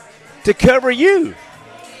to cover you.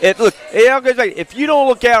 Look, it all goes back. If you don't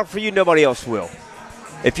look out for you, nobody else will.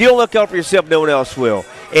 If you don't look out for yourself, no one else will.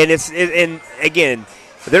 And and again,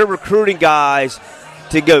 they're recruiting guys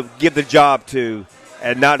to go give the job to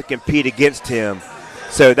and not to compete against him.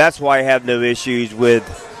 So that's why I have no issues with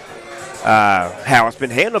how it's been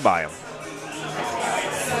handled by him.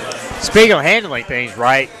 Speaking of handling things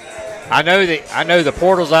right, I know the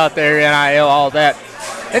portals out there, NIL, all that.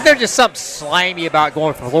 And there's just something slimy about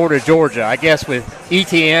going from Florida to Georgia. I guess with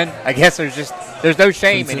ETN, I guess there's no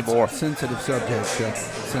shame anymore. Sensitive subject, Chuck.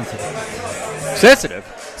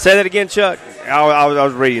 Sensitive. Say that again, Chuck. I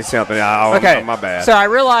was reading something. Okay, my bad. So I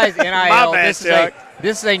realize NIL. My bad, Chuck.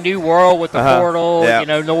 This is a new world with the portal. Yeah. You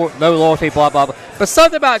know, no loyalty, blah blah blah. But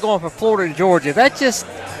something about going from Florida to Georgia, it just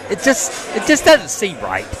doesn't seem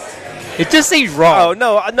right. It just seems wrong.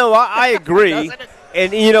 Oh no, I agree.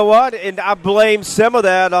 And you know what? And I blame some of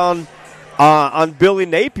that on Billy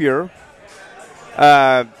Napier.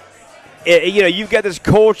 You've got this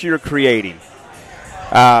culture you're creating.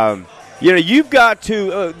 You've got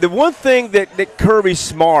to the one thing that Kirby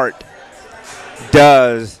Smart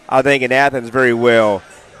does, I think, in Athens very well.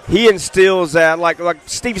 He instills that, like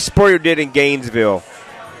Steve Spurrier did in Gainesville.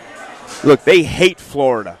 Look, they hate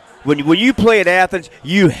Florida. When you play at Athens,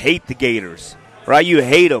 you hate the Gators, right? You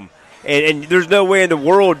hate them. And there's no way in the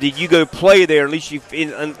world that you go play there unless you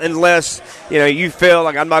feel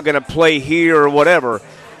like I'm not going to play here or whatever.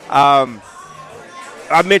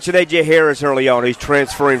 I mentioned A.J. Harris early on. He's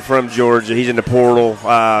transferring from Georgia. He's in the portal.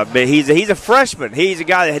 But he's a freshman. He's a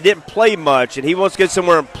guy that didn't play much, and he wants to get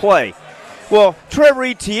somewhere and play. Well, Trevor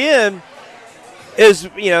Etienne is,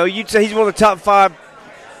 you'd say he's one of the top 5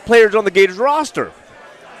 players on the Gators roster.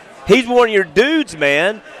 He's one of your dudes,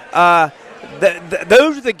 man.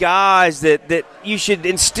 Those are the guys that you should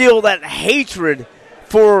instill that hatred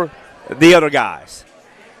for the other guys.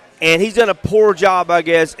 And he's done a poor job, I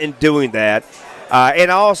guess, in doing that.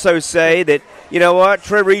 And I also say that, you know what,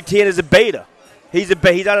 Trevor Etienne is a beta. He's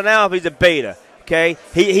out of now, he's a beta. Okay,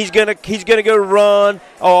 he's gonna go run.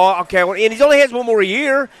 Oh, okay, well, and he only has one more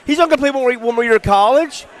year. He's not gonna play one more year of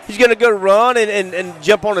college. He's gonna go run and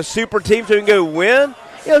jump on a super team so he can go win.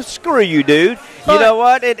 Screw you, dude. You know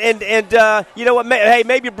what? And you know what? Hey,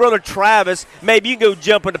 maybe your brother Travis, maybe you can go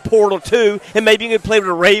jump in the portal too, and maybe you can play with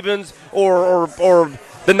the Ravens or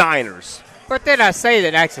the Niners. But then I say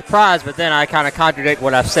that acts surprised, but then I kind of contradict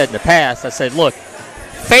what I've said in the past. I said, look,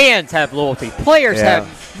 fans have loyalty. Players have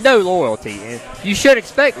no loyalty. And you should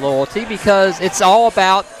expect loyalty because it's all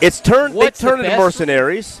about they turn into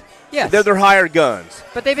mercenaries. Yes. They're hired guns.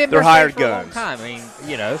 But they've been hired for a guns. long time. I mean,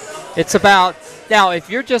 it's about – now, if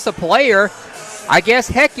you're just a player, I guess,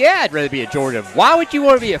 heck yeah, I'd rather be at Georgia. Why would you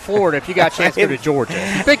want to be at Florida if you got a chance to go to Georgia?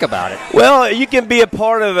 If you think about it. Well, you can be a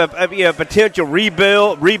part of a potential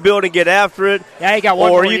rebuild and get after it. Yeah, you got one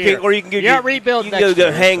more year. Or you can rebuild you next can go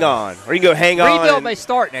year. hang on. Or you can go hang on. Rebuild may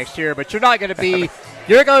start next year, but you're not going to be –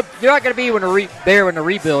 you're not going to be when the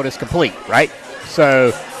rebuild is complete, right?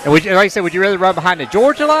 So – and like I said, would you rather run behind the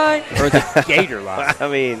Georgia line or the Gator line? I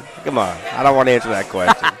mean, come on. I don't want to answer that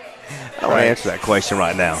question. I don't want to answer that question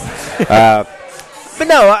right now. But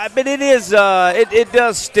no, but it is. It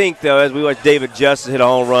does stink though, as we watch David Justice hit a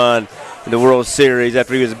home run in the World Series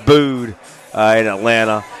after he was booed in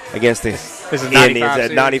Atlanta against the Indians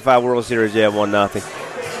at 95 World Series. Yeah,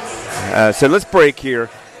 1-0. So let's break here.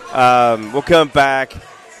 We'll come back.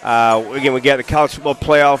 Again, we got the college football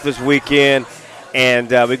playoff this weekend.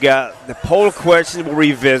 And we've got the poll questions we'll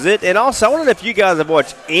revisit. And also, I wonder if you guys have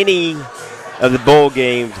watched any of the bowl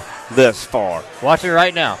games thus far. Watching it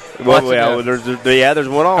right now. Well, there's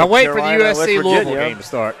one on. I'm waiting for the Carolina, USC Louisville game to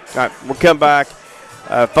start. All right, we'll come back.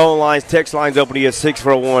 Phone lines, text lines open to you,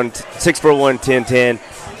 641-1010.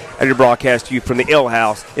 And your broadcast to you from the Ale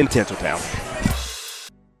House in Tinseltown.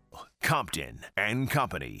 Compton and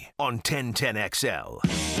Company on 1010XL.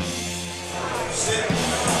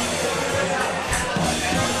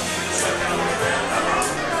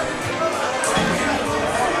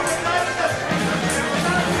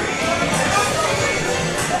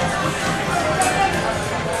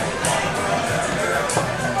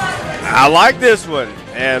 I like this one.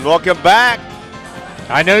 And welcome back.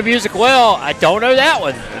 I know music well. I don't know that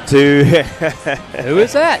one. Who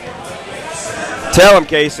is that? Tell him,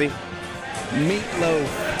 Casey. Meatloaf.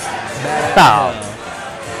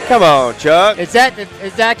 Come on, Chuck. Is the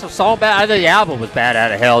actual song Bad? I know the album was Bad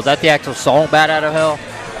Out of Hell. Is that the actual song Bad Out of Hell?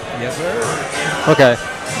 Yes, sir. Okay.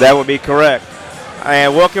 That would be correct.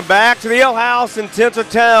 And welcome back to the Ale House in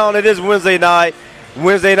Tinseltown. It is Wednesday night.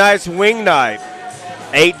 Wednesday night's wing night.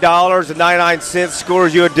 $8.99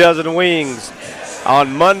 scores you a dozen wings.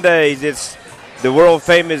 On Mondays, it's the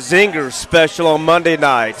world-famous Zinger special on Monday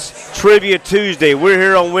nights. Trivia Tuesday. We're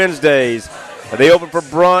here on Wednesdays. They open for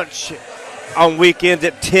brunch on weekends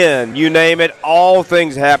at 10. You name it, all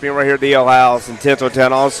things happening right here at the Ale House in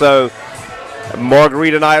Tinseltown. Also,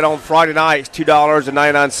 margarita night on Friday nights,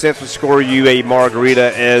 $2.99 will score you a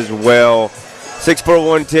margarita as well.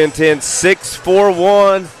 641-1010,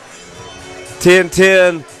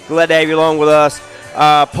 641-1010. Glad to have you along with us.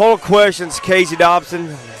 Poll questions, Casey Dobson,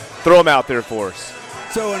 throw them out there for us.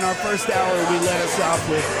 So in our first hour, we let us off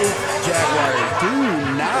with, if Jaguars do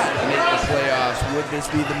not make the playoffs, would this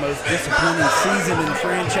be the most disappointing season in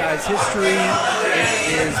franchise history?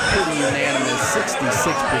 It is pretty unanimous. 66%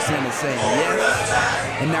 is saying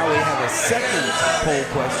yes. And now we have a second poll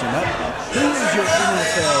question up. Who is your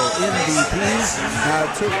NFL MVP?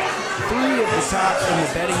 Now, I took 3 of the top in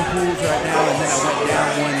the betting pools right now, and then I went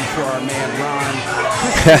down one for our man Ron.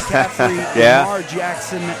 Christian McCaffrey, Lamar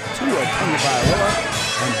Jackson, Tua Tagovailoa,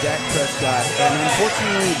 and Dak Prescott. And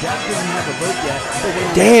unfortunately, Dak doesn't have a vote yet, but we're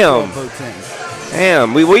only 12 votes in.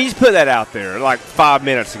 Damn, we just put that out there like 5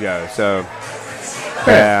 minutes ago. So,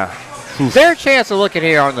 yeah. Is there a chance of looking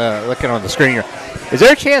on the screen here? Is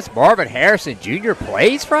there a chance Marvin Harrison Jr.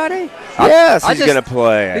 plays Friday? Yes, he's going to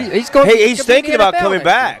play. He's thinking about coming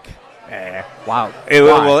back. Wow.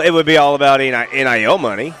 It would be all about NIL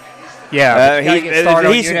money. Yeah,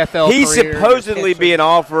 he's supposedly being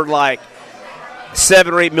offered like $7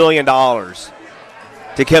 or $8 million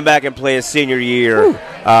to come back and play his senior year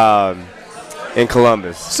in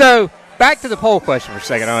Columbus. So back to the poll question for a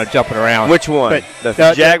second. I'm jumping around. Which one?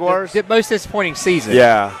 The Jaguars? The most disappointing season.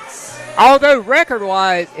 Yeah. Although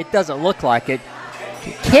record-wise, it doesn't look like it.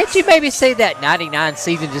 Can't you maybe say that 99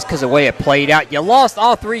 season just because of the way it played out? You lost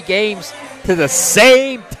all 3 games to the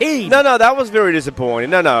same team. No, that was very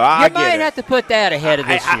disappointing. I might have to put that ahead of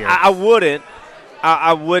this year. I wouldn't.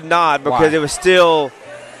 I would not because it was still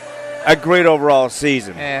a great overall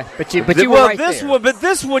season. Yeah, but you were right this there. But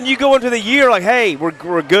this one, you go into the year like, hey,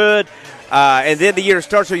 we're good, and then the year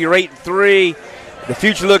starts with you're 8-3. The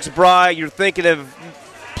future looks bright. You're thinking of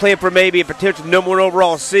playing for maybe a potential number 1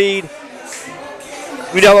 overall seed.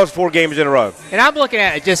 We now lost 4 games in a row. And I'm looking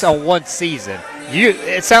at it just on one season.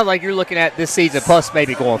 It sounds like you're looking at this season plus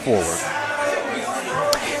maybe going forward.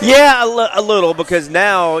 Yeah, a little, because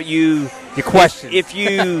now you question. If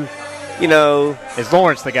you, Is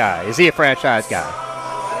Lawrence the guy? Is he a franchise guy?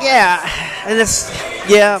 Yeah, and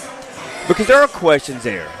because there are questions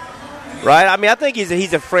there, right? I mean, I think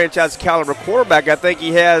he's a franchise caliber quarterback. I think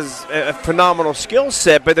he has a phenomenal skill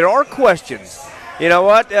set, but there are questions. You know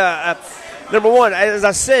what? Number one, as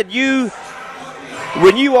I said,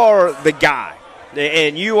 when you are the guy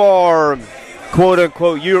and you are, quote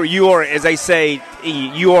unquote, you are, as they say,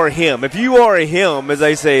 you are him. If you are him, as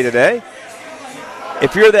they say today,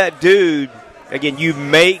 if you're that dude, again, you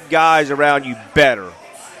make guys around you better.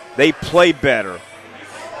 They play better.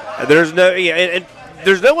 There's no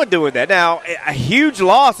one doing that. Now, a huge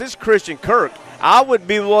loss is Christian Kirk. I would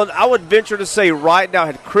venture to say right now,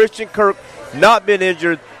 had Christian Kirk not been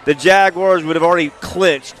injured, the Jaguars would have already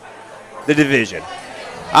clinched the division.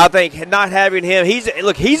 I think not having him, he's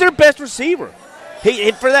their best receiver.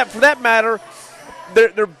 For that matter,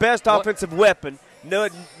 their best offensive weapon. No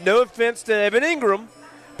offense to Evan Ingram,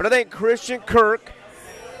 but I think Christian Kirk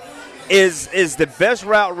is the best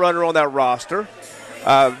route runner on that roster,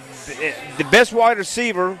 the best wide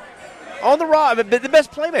receiver on the roster, the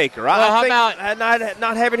best playmaker. I think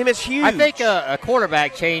not having him is huge. I think a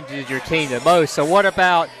quarterback changes your team the most. So what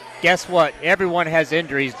about, guess what? Everyone has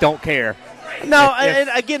injuries, don't care. No, and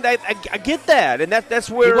again, I get that, and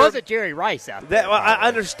that's where it wasn't Jerry Rice out there. I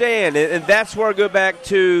understand, and that's where I go back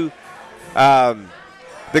to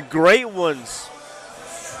the great ones,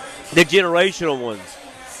 the generational ones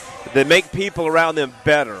that make people around them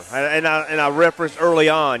better. And I referenced early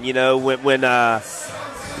on, when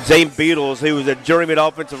Zane Beatles, who was a journeyman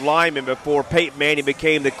offensive lineman before Peyton Manning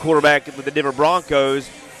became the quarterback with the Denver Broncos,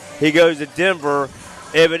 he goes to Denver.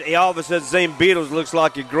 All of a sudden, Zane Beatles looks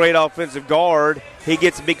like a great offensive guard. He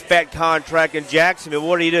gets a big fat contract in Jacksonville.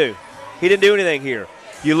 What did he do? He didn't do anything here.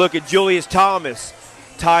 You look at Julius Thomas,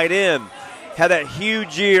 tight end, had that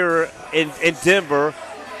huge year in Denver,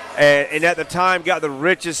 and at the time got the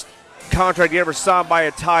richest contract he ever signed by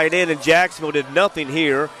a tight end in Jacksonville, did nothing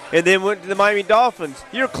here, and then went to the Miami Dolphins,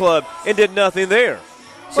 your club, and did nothing there.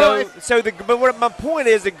 But what my point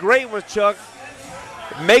is, the great ones, Chuck,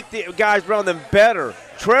 make the guys around them better.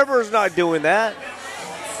 Trevor's not doing that.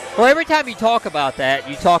 Well, every time you talk about that,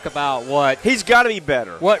 you talk about what he's got to be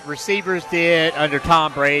better. What receivers did under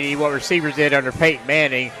Tom Brady, what receivers did under Peyton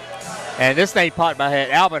Manning, and this name popped in my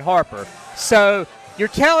head, Alvin Harper. So you're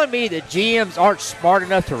telling me that GMs aren't smart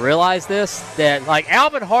enough to realize this? That like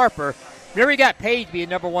Alvin Harper, Remember, he got paid to be a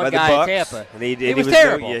number one By the guy Bucks, in Tampa. and he was was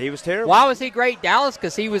terrible. Yeah, he was terrible. Why was he great in Dallas?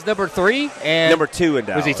 Because he was number 3 and Number 2 in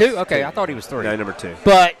Dallas. Was he 2? Okay, I thought he was 3. No, number 2.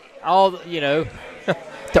 But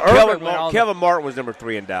to Urban, Kevin Martin was number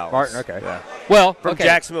 3 in Dallas. Martin, okay. Yeah. Well, from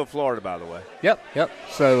Jacksonville, Florida, by the way. Yep.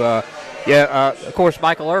 So, of course,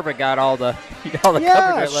 Michael Irvin got all the coverage.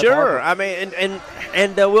 Yeah, sure. I mean,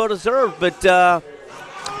 and well deserved, but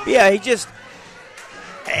he just.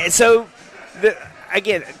 So,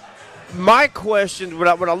 again, my question when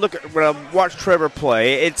I watch Trevor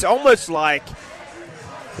play, it's almost like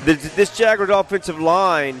this Jaguars offensive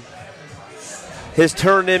line has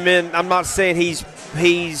turned him in. I'm not saying he's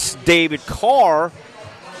David Carr,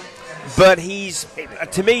 but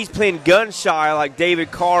to me he's playing gun shy like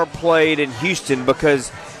David Carr played in Houston,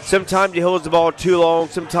 because sometimes he holds the ball too long,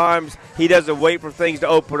 sometimes he doesn't wait for things to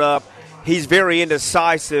open up. He's very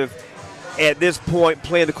indecisive at this point,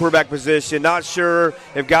 playing the quarterback position. Not sure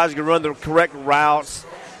if guys can run the correct routes.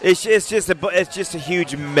 It's just a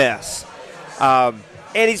huge mess.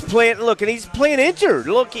 And he's playing. Look, and he's playing injured.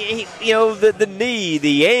 Look, the knee,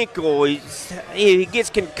 the ankle. He gets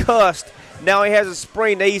concussed. Now he has a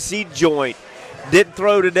sprained AC joint. Didn't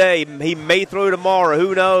throw today. He may throw tomorrow.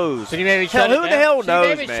 Who knows? Should he maybe shut it down? Who the hell knows,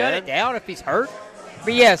 Should he maybe man? shut it down if he's hurt?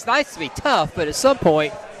 But yeah, it's nice to be tough, but at some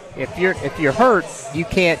point, if you're hurt, you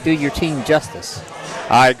can't do your team justice.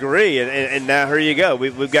 I agree, and now here you go.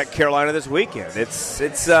 We've got Carolina this weekend. It's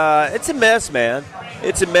a mess, man.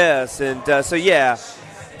 It's a mess, and so yeah.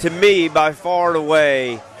 To me, by far and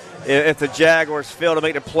away, if the Jaguars fail to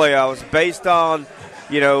make the playoffs, based on,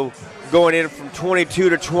 going in from 22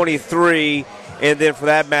 to 23, and then for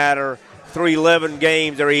that matter, through 11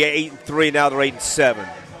 games, they're 8-3. Now they're 8-7.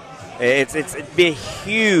 It'd be a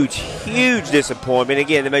huge, huge disappointment.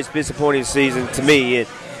 Again, the most disappointing season to me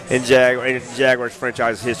in Jaguars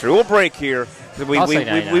franchise history. We'll break here. We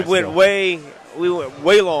went way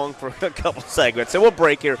long for a couple segments, so we'll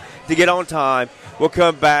break here to get on time. We'll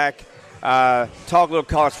come back, talk a little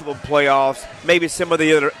college football playoffs, maybe some of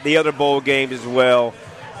the other bowl games as well.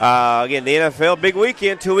 Again, the NFL, big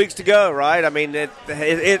weekend, 2 weeks to go, right? I mean,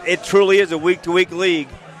 it truly is a week-to-week league,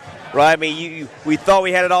 right? I mean, we thought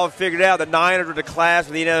we had it all figured out. The Niners were the class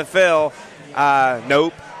of the NFL.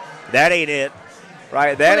 Nope, that ain't it,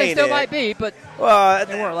 right? That ain't it. They still might be, but they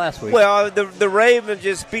weren't last week. Well, the Ravens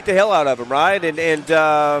just beat the hell out of them, right? And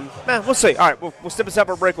we'll see. All right, we'll step aside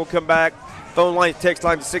for a break. We'll come back. Phone line, text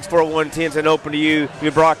line to 641-1010 open to you. We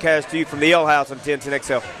broadcast to you from the L House on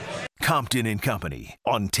 1010XL. Compton and Company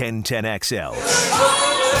on 1010XL.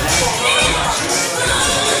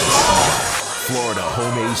 Florida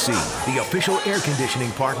Home AC, the official air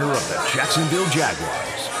conditioning partner of the Jacksonville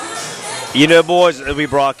Jaguars. Boys, we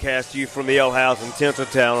broadcast to you from the L House in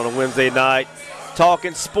Tinseltown on a Wednesday night,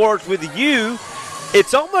 talking sports with you.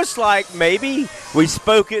 It's almost like maybe we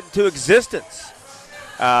spoke it into existence.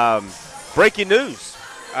 Breaking news.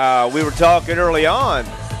 We were talking early on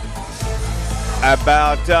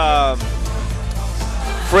about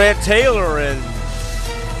Fred Taylor and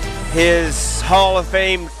his Hall of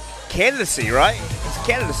Fame candidacy, right? His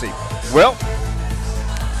candidacy. Well,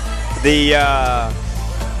 the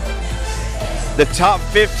top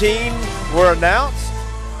 15 were announced.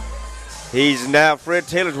 Fred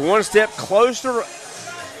Taylor's one step closer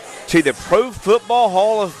to the Pro Football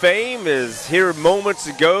Hall of Fame. As here moments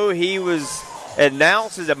ago, he was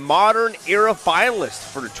announced as a modern era finalist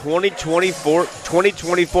for the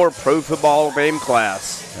 2024 Pro Football Hall of Fame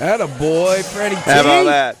class. Attaboy, Freddie T. How about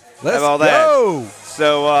that? Let's How about go. That?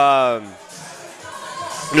 So,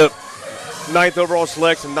 look, 9th overall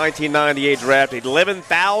selection in 1998 drafted,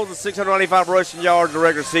 11,695 rushing yards in the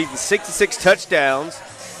regular season, 66 touchdowns.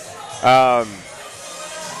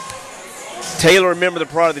 Taylor, remember the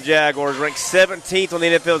product of the Jaguars, ranked 17th on the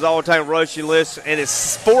NFL's all-time rushing list, and his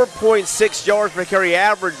 4.6 yards per carry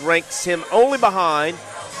average ranks him only behind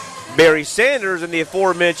Barry Sanders and the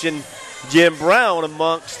aforementioned Jim Brown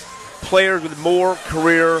amongst players with more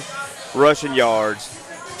career rushing yards.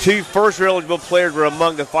 2 first-year eligible players were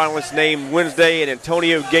among the finalists named Wednesday, and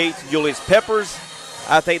Antonio Gates and Julius Peppers.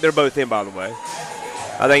 I think they're both in, by the way.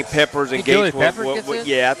 I think Peppers and Gates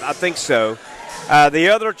yeah, I think so. The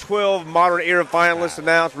other 12 modern era finalists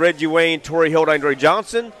announced: Reggie Wayne, Torrey Hill, Andre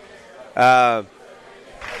Johnson. I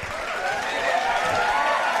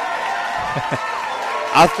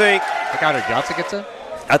think Andre Johnson gets in?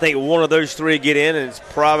 I think one of those 3 get in, and it's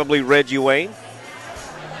probably Reggie Wayne.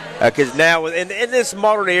 Because now, in this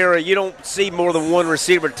modern era, you don't see more than one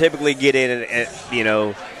receiver typically get in,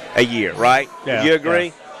 a year, right? Yeah. Would you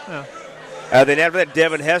agree? Yeah. Then after that,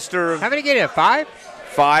 Devin Hester. How many get in? 5?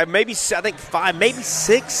 5, maybe, I think 5, maybe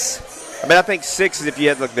 6. I mean, I think 6 is if you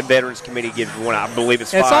had like the Veterans Committee gives one. I believe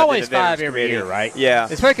it's 5. It's always the Veterans 5 every Committee. year, right? Yeah.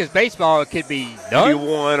 It's because baseball, it could be none. It could be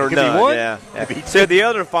 1 or it could none. Be 1. Yeah. So the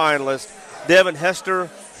other finalists, Devin Hester,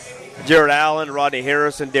 Jared Allen, Rodney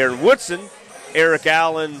Harrison, Darren Woodson, Eric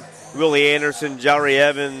Allen, Willie Anderson, Jari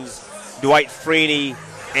Evans, Dwight Freeney,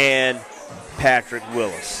 and Patrick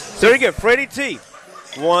Willis. So there you go. Freddie T,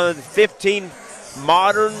 one of the 15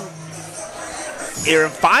 modern era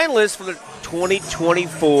finalists for the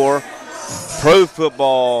 2024 Pro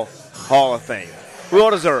Football Hall of Fame.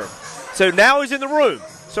 Well deserved. So now he's in the room.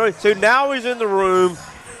 So now he's in the room,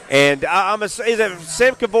 and is it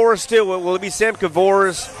Sam Kavoris still? Will it be Sam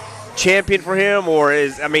Kavoris champion for him, or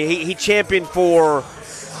he championed for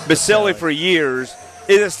Baselli for years?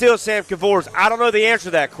 Is it still Sam Kavoris? I don't know the answer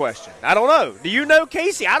to that question. I don't know. Do you know,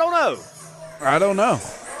 Casey? I don't know. I don't know.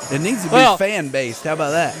 It needs to be fan based. How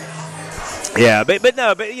about that? Yeah, but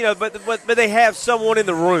they have someone in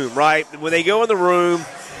the room, right? When they go in the room,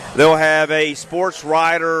 they'll have a sports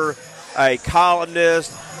writer, a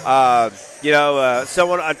columnist,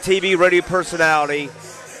 someone, a TV radio personality.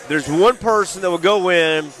 There's one person that will go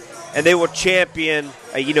in and they will champion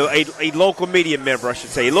a local media member, I should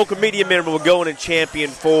say. A local media member will go in and champion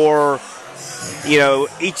for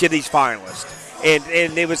each of these finalists.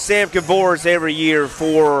 And it was Sam Kavoris every year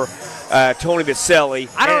for Tony Baselli.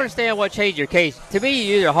 I don't understand what changed your case. To me,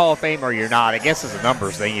 you're either a Hall of Fame or you're not. I guess it's a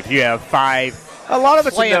numbers thing. If you have 5, a lot of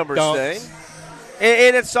it's a slam numbers dunks. thing,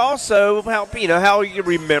 and it's also how you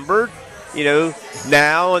remembered,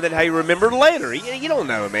 now and then how you remember later. You don't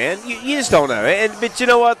know, man. You just don't know. But you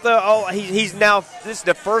know what? He's now. This is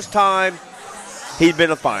the first time he's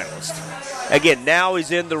been a finalist. Again, now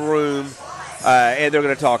he's in the room, and they're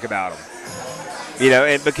going to talk about him.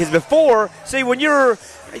 And because before, see, when you're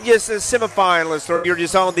just a semifinalist or you're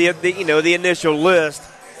just on the initial list,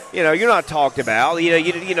 you're not talked about.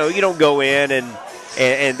 You don't go in and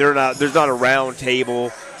there's not a round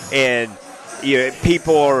table and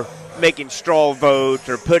people are making straw votes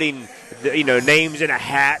or putting names in a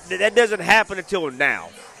hat. That doesn't happen until now.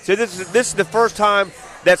 So this is the first time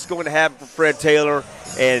that's going to happen for Fred Taylor,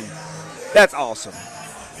 and that's awesome.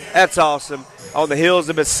 That's awesome. On the heels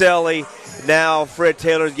of Baselli, now Fred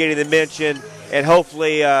Taylor is getting the mention, and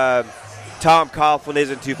hopefully Tom Coughlin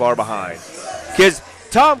isn't too far behind. Because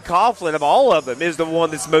Tom Coughlin, of all of them, is the one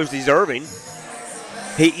that's most deserving.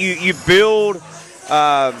 You build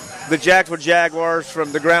the Jacksonville Jaguars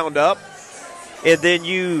from the ground up, and then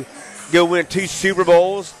you go win 2 Super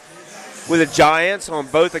Bowls with the Giants. On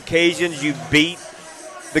both occasions, you beat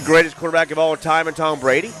the greatest quarterback of all time in Tom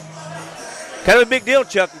Brady. Kind of a big deal,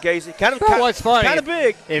 Chuck and Casey. What's funny? Kind of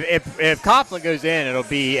big. If Coughlin goes in, it'll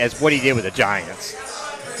be as what he did with the Giants.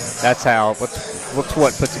 That's how. What's what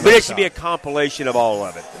puts him. But it should be a compilation of all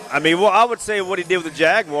of it. I mean, I would say what he did with the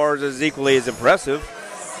Jaguars is equally as impressive.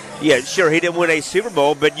 Yeah, sure, he didn't win a Super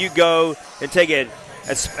Bowl, but you go and take an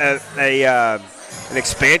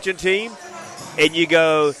expansion team, and you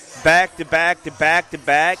go back to back to back to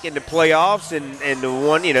back in the playoffs, and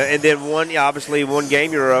one, and then obviously one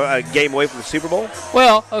game you're a game away from the Super Bowl.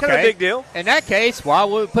 Well, okay, kind of a big deal. In that case, why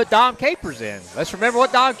would we put Dom Capers in? Let's remember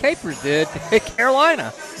what Dom Capers did at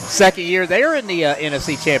Carolina. Second year they were in the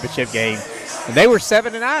NFC Championship game, and they were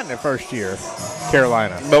 7-9 in their first year.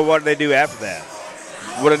 Carolina. But what did they do after that?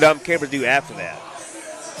 What did Dom Capers do after that?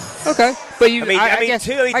 Okay, but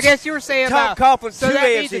I guess you were saying Tom about Coughlin's so two that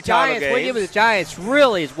means AFC the title Giants. games. What he did with the Giants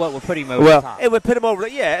really is what would put him over the top. It would put him over.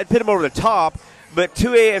 It put him over the top. But two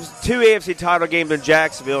AFC title games in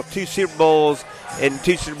Jacksonville, 2 Super Bowls, and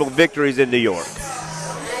 2 Super Bowl victories in New York.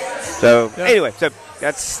 So anyway,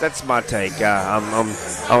 that's my take. I'm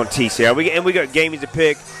on TCR. We got games to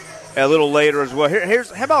pick a little later as well.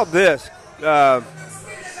 How about this? How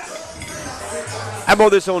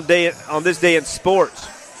about this on this day in sports?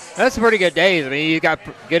 That's a pretty good day. I mean, you got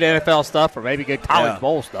good NFL stuff or maybe good college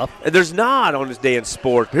bowl stuff. There's not on this day in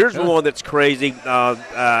sports. Here's one that's crazy.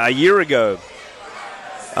 A year ago,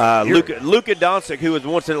 Luka Doncic, who was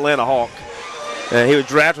once an Atlanta Hawk, he was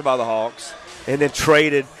drafted by the Hawks and then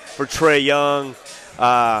traded for Trae Young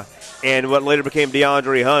and what later became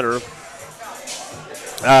DeAndre Hunter.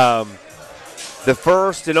 The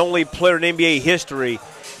first and only player in NBA history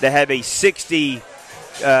to have a 60-20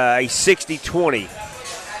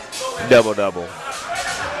 double-double.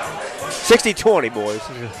 60-20, boys.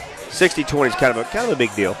 60-20 is kind of a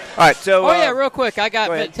big deal. All right, so real quick, I got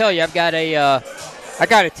to tell you, I got a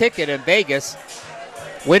ticket in Vegas,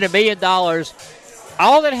 win $1 million.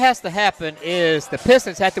 All that has to happen is the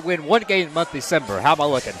Pistons have to win one game in the month of December. How am I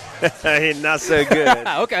looking? Not so good.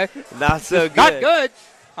 Okay. Not so good. Not good.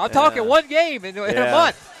 I'm talking one game in a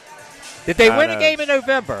month. Did they win a game in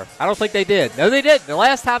November? I don't think they did. No, they didn't. The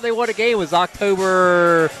last time they won a game was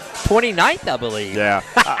October 29th, I believe. Yeah.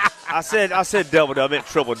 I said double-double. I meant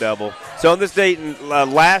triple-double. So on this date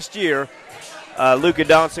last year, Luka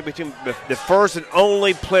Doncic became the first and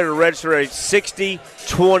only player to register a 60,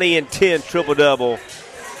 20, and 10 triple-double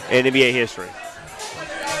in NBA history.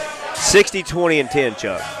 60, 20, and 10,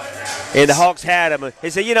 Chuck. And the Hawks had him.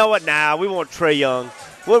 They said, you know what? Nah, we want Trae Young.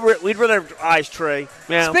 We'd rather ice Trae.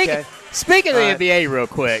 Yeah, Speaking of the NBA real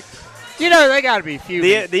quick, you know they got to be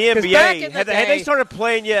fuming. The NBA, had they started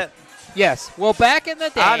playing yet? Yes. Well, back in the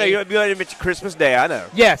day. I know. You mentioned Christmas Day. I know.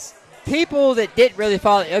 Yes. People that didn't really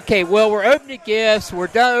follow, okay, well, we're opening gifts. We're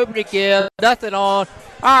done opening gifts. Nothing on.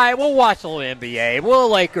 All right, we'll watch a little NBA. Well,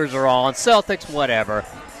 the Lakers are on. Celtics, whatever.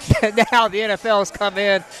 Now the NFL has come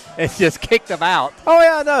in and just kicked them out. Oh,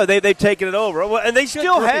 yeah, I know. They've taken it over. Well, and they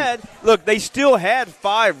still had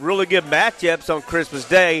 5 really good matchups on Christmas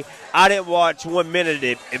Day. I didn't watch 1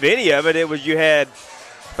 minute of any of it. It was you had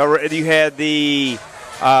the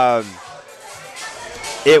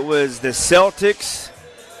it was the Celtics.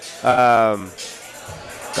 I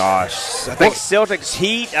think Celtics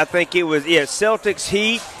Heat. I think it was Celtics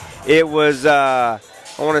Heat. It was I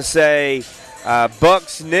want to say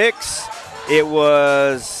Bucks Knicks. It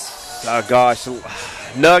was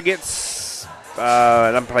Nuggets.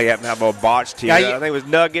 And I'm probably having a botched here. I think it was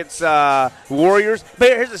Nuggets Warriors. But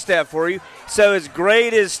here's a stat for you. So as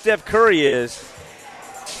great as Steph Curry is,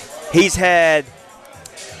 he's had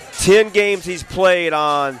 10 games he's played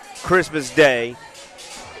on Christmas Day.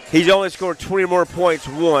 He's only scored 20 more points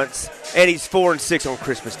once, and he's 4-6 on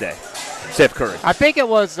Christmas Day. Steph Curry. I think it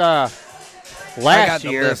was last year. I got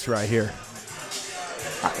the list right here.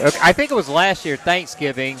 I think it was last year,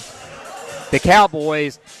 Thanksgiving. The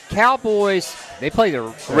Cowboys, they played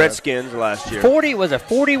the Redskins last year.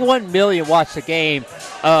 41 million watched the game.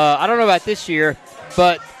 I don't know about this year,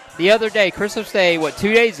 but the other day, Christmas Day,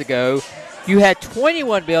 2 days ago, you had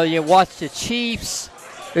 21 million watch the Chiefs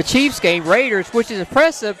game, Raiders, which is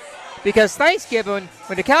impressive because Thanksgiving,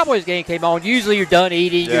 when the Cowboys game came on, usually you're done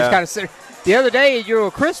eating. You're just kind of sitting. The other day, you're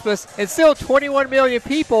on Christmas, and still 21 million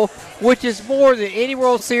people, which is more than any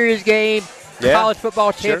World Series game, college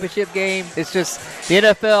football championship game. It's just the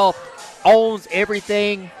NFL owns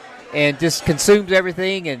everything and just consumes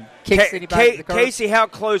everything and kicks anybody to the curb. Casey, how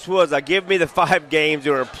close was I? Give me the 5 games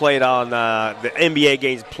that were played on the NBA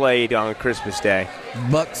games played on Christmas Day.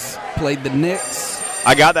 Bucks played the Knicks.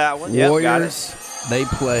 I got that one. Warriors, they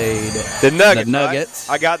played the Nuggets.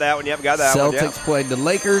 Right? I got that one. Yep, got that one. Celtics played the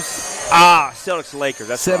Lakers. Celtics Lakers.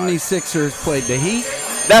 That's 76ers right. Played the Heat.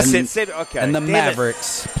 That's it. Okay. And the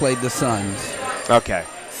Mavericks played the Suns. Okay.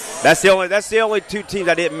 That's the only 2 teams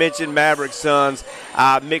I didn't mention. Mavericks, Suns.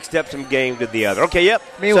 Mixed up some games with the other. Okay. Yep.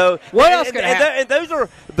 I mean, so what else could happen? And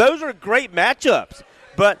those are great matchups.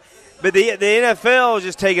 But the NFL is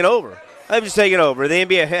just taking over. I'm just taking over. The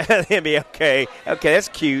NBA, okay, that's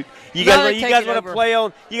cute. You guys want to play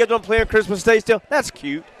on Christmas Day still? That's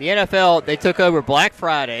cute. The NFL, they took over Black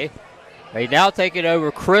Friday. They now taking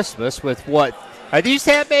over Christmas with what? They used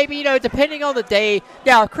to have maybe, depending on the day.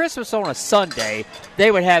 Now, Christmas on a Sunday, they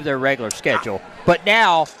would have their regular schedule. But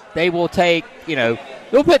now they will take,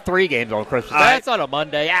 they'll put 3 games on Christmas. That's on a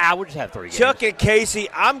Monday. We'll just have 3 games. Chuck and Casey,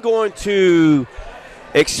 I'm going to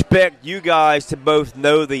expect you guys to both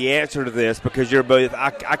know the answer to this because you're both, I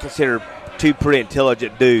consider 2 pretty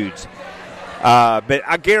intelligent dudes. But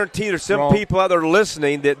I guarantee there's some people out there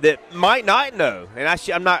listening that might not know. And I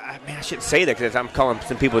shouldn't say that because I'm calling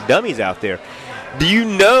some people dummies out there. Do you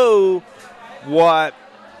know why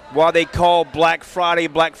they call Black Friday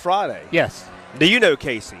Black Friday? Yes. Do you know,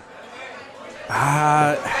 Casey?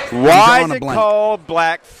 Why is it called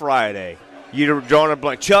Black Friday? You're drawing a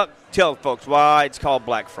blank. Chuck, tell folks why it's called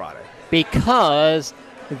Black Friday. Because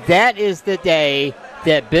that is the day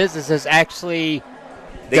that businesses actually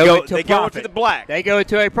go into the black. They go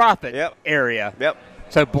into a profit area. Yep.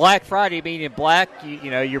 So Black Friday, meaning black,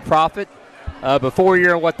 your profit. Before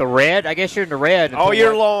you're in the red? I guess you're in the red. All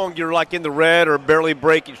year long, you're like in the red or barely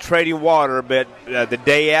breaking, trading water. But the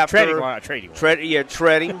day after. Trading.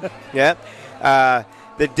 Trading. Yeah.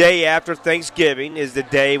 The day after Thanksgiving is the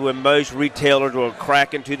day when most retailers will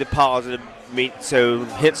crack into the positive. So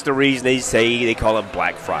hence the reason they call it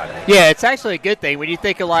Black Friday. Yeah, it's actually a good thing when you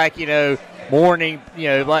think of mourning.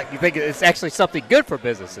 You think it's actually something good for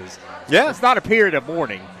businesses. Yeah, it's not a period of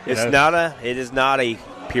mourning. It is not a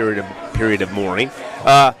period of mourning.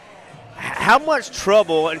 How much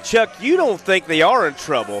trouble? And Chuck, you don't think they are in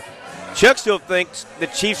trouble. Chuck still thinks the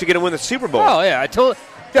Chiefs are going to win the Super Bowl. Oh yeah,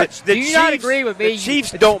 Do you not agree with me? The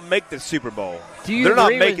Chiefs don't make the Super Bowl. Do you They're not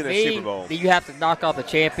agree making with the me Super Bowl. that you have to knock off the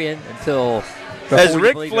champion until As before you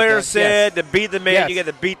Ric believe Flair it? said, Yes. to be the man, Yes. you got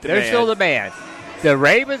to beat the They're man. still the man. The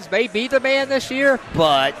Ravens may be the man this year,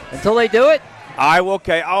 but until they do it,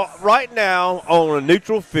 right now, on a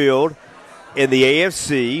neutral field in the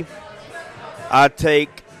AFC, I take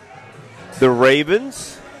the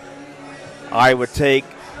Ravens. I would take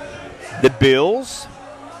the Bills.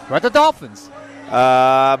 what the Dolphins?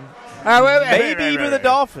 Maybe even the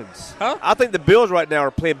Dolphins. Huh? I think the Bills right now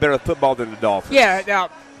are playing better football than the Dolphins. Yeah, now,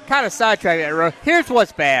 kind of sidetrack that, Ro. Here's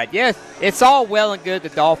what's bad. Yes, it's all well and good the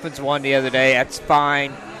Dolphins won the other day. That's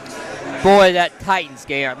fine. Boy, that Titans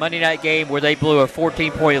game, Monday night game where they blew a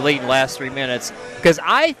 14-point lead in the last 3 minutes. Because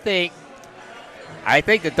I think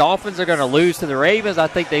the Dolphins are going to lose to the Ravens. I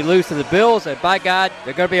think they lose to the Bills. And by God,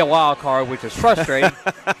 they're going to be a wild card, which is frustrating.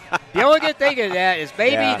 The only good thing of that is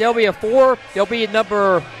maybe they'll be a 4. They'll be a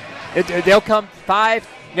number. They'll come 5.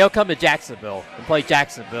 They'll come to Jacksonville and play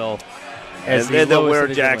Jacksonville. And then they'll wear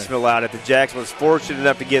Jacksonville out. If the Jacksonville's fortunate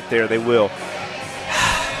enough to get there, they will.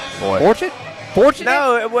 Boy. Fortunate?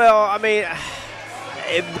 No, well, I mean,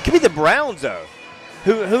 it could be the Browns, though.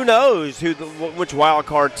 Who knows which wild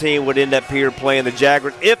card team would end up here playing the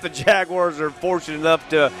Jaguars if the Jaguars are fortunate enough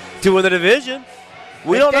to win the division.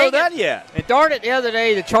 We don't know that yet. And darn it, the other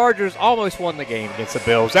day, the Chargers almost won the game against the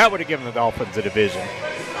Bills. That would have given the Dolphins a division.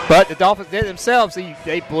 But the Dolphins did themselves.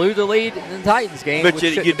 They blew the lead in the Titans game. But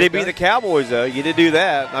you did beat the Cowboys, though. You did do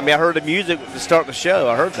that. I mean, I heard the music to start the show.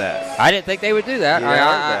 I heard that. I didn't think they would do that.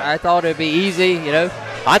 Yeah, I thought it would be easy, you know.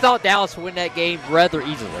 I thought Dallas would win that game rather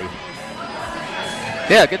easily.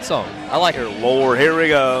 Yeah, good song. I like it. Lord, here we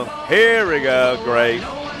go. Here we go. Great.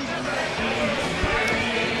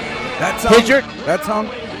 That song.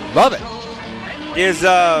 Love it.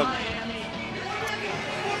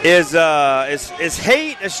 Is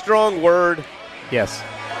hate a strong word? Yes.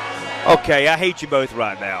 Okay, I hate you both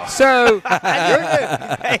right now. So,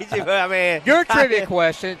 I hate you, I mean, your trivia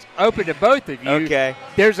questions open to both of you. Okay.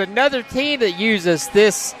 There's another team that uses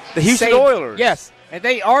this. The Houston Oilers. Yes, and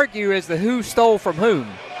they argue as to who stole from whom.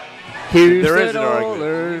 Houston There is an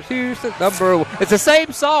Oilers, Houston number one. It's the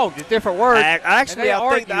same song, just different words. Actually,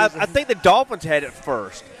 I think the Dolphins had it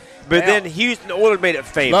first, but then Houston Oilers made it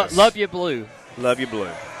famous. Love You Blue. Love You Blue.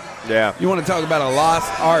 Yeah. You want to talk about a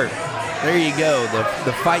lost art? There you go,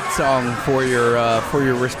 the fight song for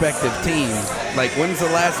your respective team. Like, when's the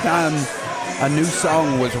last time a new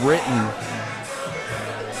song was written?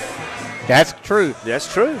 That's true.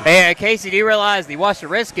 That's true. And Casey, do you realize the Washington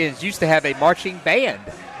Redskins used to have a marching band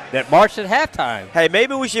that marched at halftime? Hey,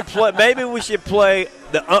 maybe we should play. Maybe we should play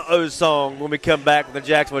the "Uh-Oh" song when we come back with the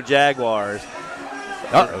Jacksonville Jaguars.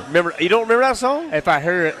 Remember? You don't remember that song? If I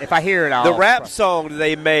hear it, I'll. The rap song that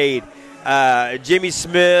they made. Jimmy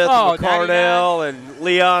Smith, McCardell, and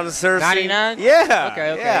Leon Searcy. 99? Yeah.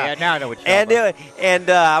 Okay. Yeah. Now I know what you're talking about. And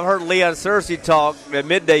I've heard Leon Searcy talk at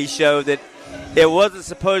midday show that it wasn't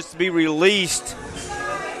supposed to be released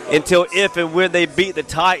until if and when they beat the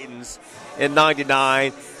Titans in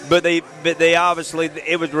 '99. But they obviously,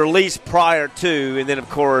 it was released prior to, and then of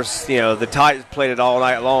course, the Titans played it all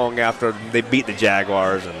night long after they beat the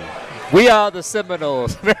Jaguars. And we are the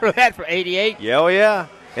Seminoles. Remember that for '88? Yeah, oh yeah.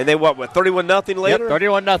 And they 31-0 later? Yep,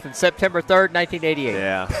 31-0, September 3rd, 1988.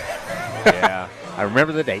 Yeah. Yeah. I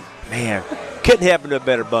remember the date. Man, couldn't happen to a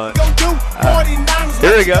better bunch.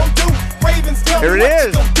 Here we go. Here it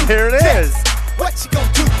is. Here it is. What you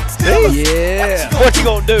gonna do? Yeah. What you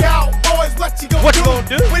gonna do? Cowboys, what you gonna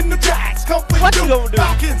do? When the Jacks come for What you gonna do?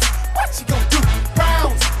 Falcons, what you gonna do?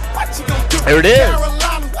 Browns, what you gonna do? There it is.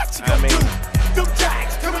 Carolina, what you gonna do? Them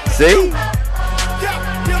Jacks coming for See? you.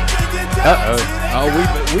 Oh,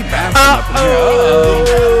 we bouncing up in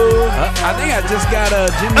here. I think I just got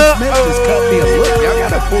Jimmy Smith just cut me a look. Y'all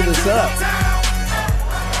gotta pull this up.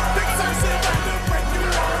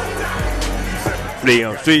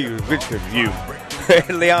 Leon Sears, which of you?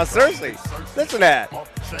 Leon Searcy. Listen to that.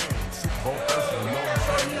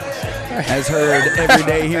 As heard every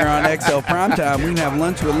day here on XL Primetime, we can have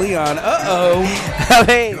lunch with Leon. I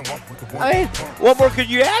mean, what more could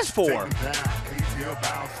you ask for?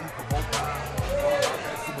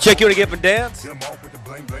 Check, you want to get up and dance? No.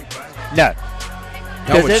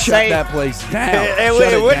 That would it shut say- that place down. It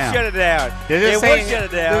would shut it down. Does It it say, would shut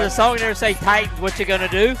it does down. the song there say Titans, what you gonna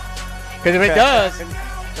do? Because if it does,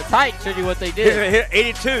 the Titans should do what they did. Here,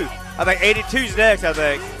 82. I think 82's next, I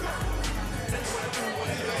think.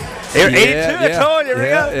 Here, 82, I told you. Here we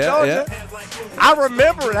go. Told you. I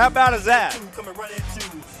remember it. How about is that?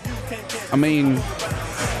 I mean,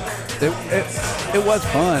 it was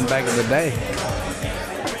fun back in the day.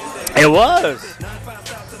 It was.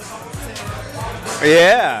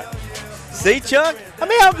 Yeah. See, Chuck? I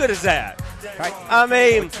mean, how good is that? Right. I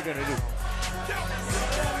mean, What you gonna do?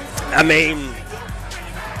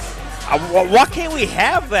 Why can't we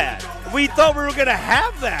have that? We thought we were going to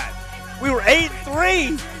have that. We were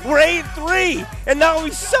 8-3. We're 8-3, and now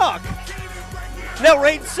we suck. Now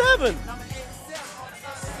we're 8-7.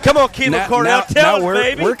 Come on, Keelan Cornell, tell us,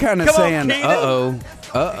 baby. We're kind of Come on, saying, Keenan.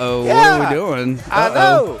 uh-oh, Yeah. what are we doing? I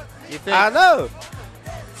know. I know.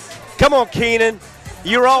 Come on, Keenan.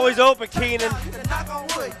 You're always open, Keenan.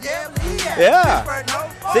 Yeah.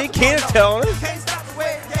 See, Keenan telling us.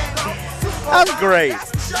 That's great.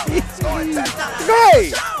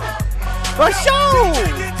 Great. For sure.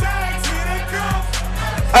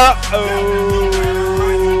 Uh-oh.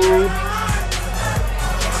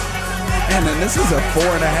 Man, and this is a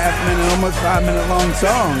 4.5 minute, almost 5 minute long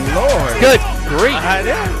song. Lord. Good grief. I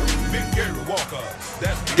know.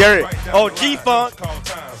 Gary. Oh, G-Funk. I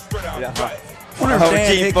wonder if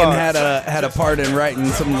Dan Hicken had a part in writing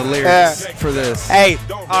some of the lyrics for this. Hey,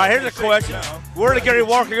 all right, here's a question. Where did Gary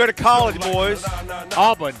Walker go to college, boys?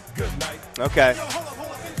 Auburn. Okay.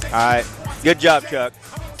 All right. Good job, Chuck.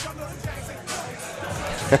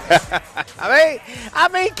 I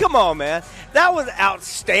mean, come on, man. That was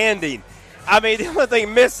outstanding. I mean, the only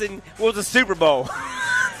thing missing was the Super Bowl.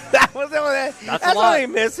 That was the only thing. That's the only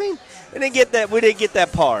thing missing. We didn't get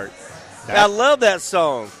that part. I love that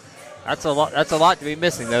song. That's a lot. That's a lot to be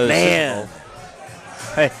missing, though. Man.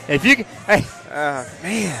 Hey, if you can, hey,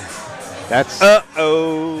 Man. that's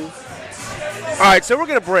Uh-oh. All right, so we're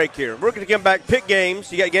going to break here. We're going to come back, pick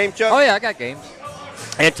games. You got games, Chuck? Oh yeah, I got games.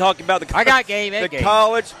 And talk about the I got game and the game.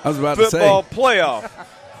 college I was about to say. football playoff.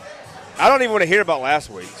 I don't even want to hear about last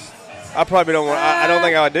week's. I probably don't want. I don't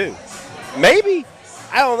think I would do. Maybe.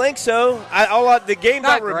 I don't think so. The games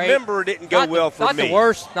I Not great. remember didn't go well for not me. Not the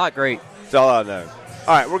worst, not great. That's all I know.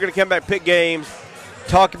 All right, we're going to come back, pick games,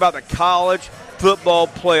 talk about the college football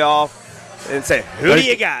playoff, and say, who do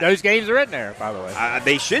you got? Those games are in there, by the way.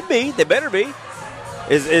 They should be. They better be.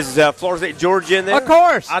 Is Florida State Georgia in there? Of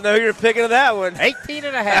course. I know you're picking of that one.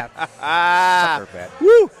 18.5. Ah. Sucker bet.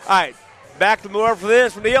 Woo. All right, back to more for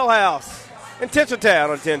this from the Yale House in Tinseltown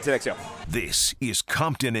on 1010XL. This is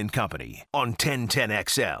Compton and Company on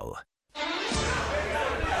 1010XL.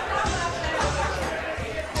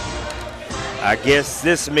 I guess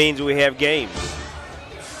this means we have games.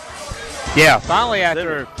 Yeah, finally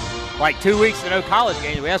after like 2 weeks of no college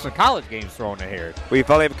games, we have some college games thrown in here. We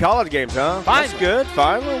finally have college games, huh? Finally. That's good.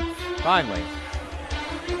 Finally. Finally.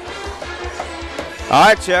 All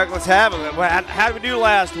right, Chuck, let's have them. How did we do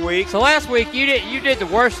last week? So last week you did the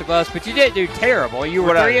worst of us, but you didn't do terrible. You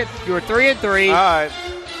were 3-3. All right.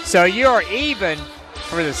 So you are even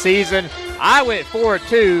for the season. I went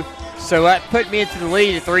 4-2, so that put me into the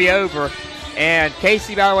lead at 3 over. And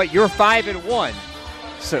Casey, by the way, you're 5-1.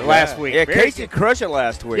 So last week. Yeah, Very Casey good. crushed it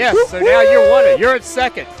last week. Yes. So now you're in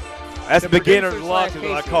second. That's The beginner's producer's luck, last is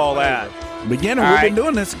what I Casey call was that. Beginner, All we've right. been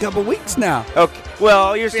doing this a couple weeks now. Okay.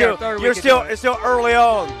 Well, It's our third week it's of still early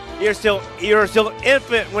on. You're still an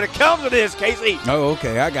infant when it comes to this, Casey. Oh,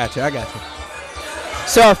 okay. I got you.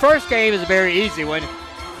 So our first game is a very easy one.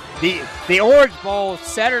 The Orange Bowl,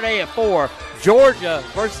 Saturday at 4. Georgia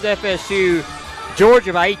versus FSU.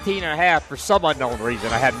 Georgia by 18.5 for some unknown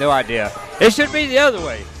reason. I have no idea. It should be the other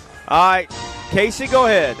way. All right, Casey, go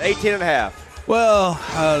ahead. 18.5. Well,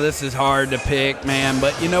 this is hard to pick, man.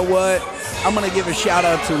 But you know what? I'm going to give a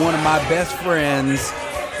shout-out to one of my best friends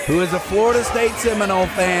who is a Florida State Seminole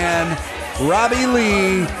fan, Robbie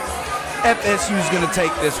Lee. FSU's going to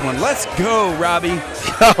take this one. Let's go, Robbie.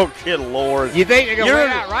 Oh, good Lord. You think they're going to win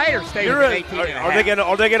outright or stay with 18.5?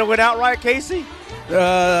 Are they gonna win outright, Casey?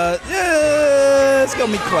 It's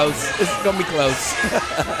going to be close. It's going to be close.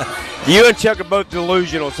 You and Chuck are both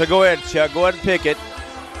delusional, so go ahead, Chuck. Go ahead and pick it.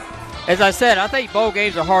 As I said, I think bowl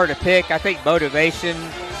games are hard to pick. I think motivation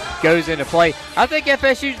goes into play. I think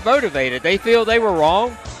FSU's motivated. They feel they were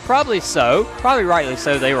wrong. Probably so. Probably rightly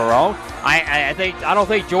so they were wrong. I don't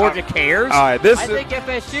think Georgia cares. All right, I think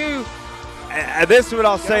FSU. This is what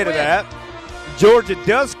I'll say to that. Georgia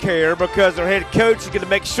does care because their head coach is going to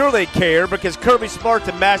make sure they care because Kirby Smart's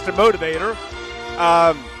a master motivator.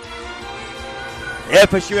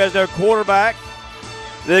 FSU has their quarterback.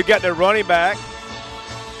 They've got their running back.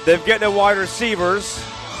 They've got their wide receivers.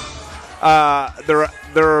 They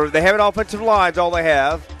have an offensive line. Is all they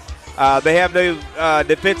have. They have no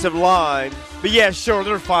defensive line. But yeah, sure,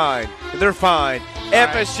 they're fine. They're fine.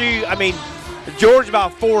 FSU, I mean, Georgia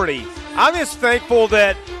about 40. I'm just thankful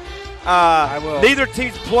that neither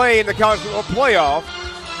team's playing the college football playoff.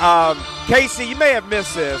 Casey, you may have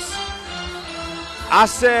missed this. I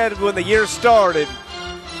said when the year started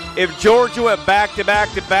if Georgia went back to back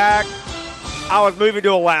to back, I was moving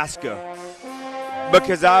to Alaska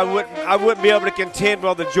because I wouldn't be able to contend with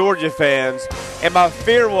all the Georgia fans. And my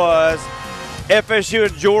fear was FSU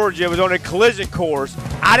and Georgia was on a collision course.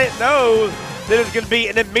 I didn't know that it was going to be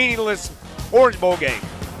in a meaningless Orange Bowl game.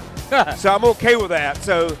 So I'm okay with that.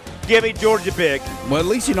 So give me Georgia big. Well, at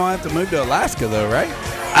least you don't have to move to Alaska, though, right?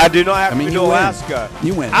 I do not have to move to win. Alaska.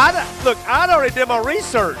 You win. Look, I already did my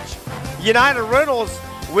research. United Rentals,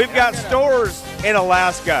 we've got stores in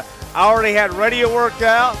Alaska. I already had radio worked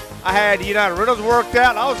out. I had United Rentals worked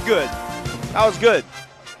out. I was good.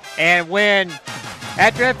 And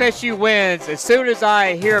after FSU wins, as soon as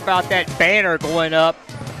I hear about that banner going up,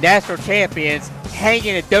 national champions,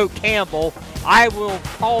 hanging at Doak Campbell, I will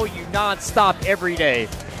call you nonstop every day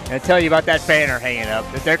and tell you about that banner hanging up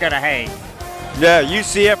that they're going to hang. Yeah,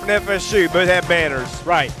 UCF and FSU both have banners.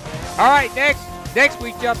 Right. All right, next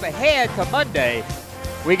we jump ahead to Monday.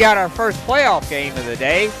 We got our first playoff game of the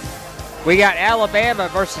day. We got Alabama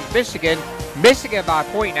versus Michigan. Michigan by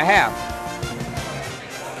 1.5.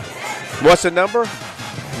 What's the number?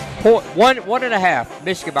 1.5.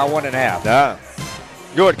 Michigan by 1.5. Nah.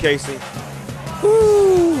 Go ahead, Casey.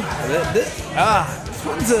 Ooh, this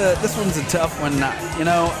one's a tough one,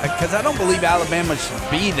 because I don't believe Alabama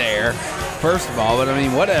should be there, first of all. But, I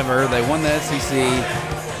mean, whatever. They won the SEC.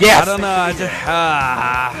 Yes. I don't know.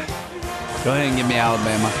 Go ahead and give me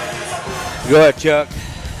Alabama. Go ahead, Chuck.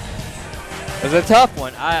 It was a tough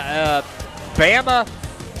one. Bama,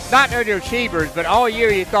 not underachievers, but all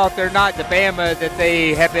year you thought they're not the Bama that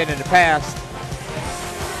they have been in the past.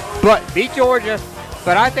 But beat Georgia.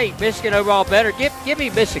 But I think Michigan overall better. Give me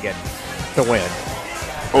Michigan to win.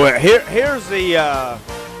 Well, here's the,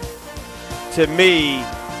 to me,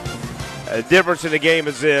 the difference in the game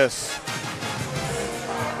is this.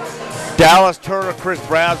 Dallas Turner, Chris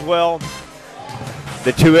Braswell,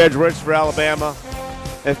 the two edge rushers for Alabama.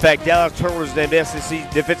 In fact, Dallas Turner was named SEC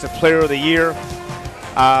Defensive Player of the Year.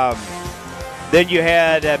 Then you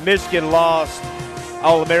had Michigan lost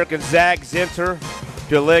All-American Zach Zinter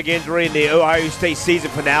to a leg injury in the Ohio State season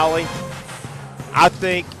finale. I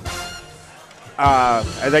think,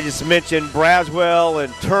 as I just mentioned, Braswell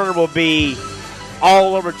and Turner will be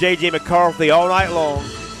all over J.J. McCarthy all night long.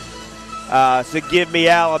 So give me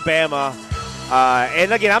Alabama.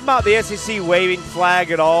 And again, I'm not the SEC waving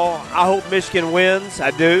flag at all. I hope Michigan wins.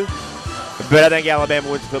 I do. But I think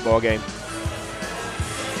Alabama wins the football game.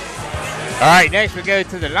 All right, next we go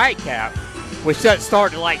to the nightcap, which doesn't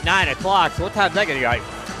start at like 9 o'clock. So what time's that going to be? Like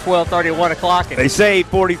 12:30, 1 o'clock? They say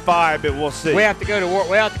 8:45, but we'll see. We have to go to work.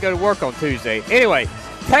 We have to go to work on Tuesday. Anyway,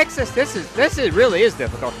 Texas. This really is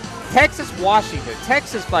difficult. Texas, Washington.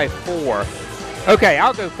 Texas by 4. Okay,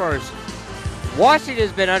 I'll go first.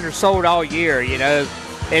 Washington's been undersold all year. In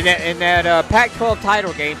that Pac-12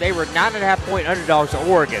 title game, they were 9.5-point underdogs to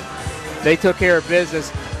Oregon. They took care of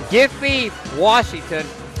business. Give me Washington.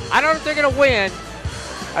 I don't know if they're going to win.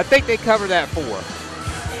 I think they cover that 4.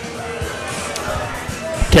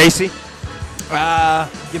 Casey?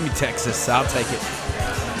 Give me Texas. I'll take it.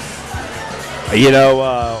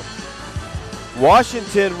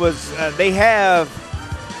 Washington was, they have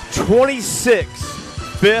 26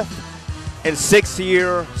 fifth and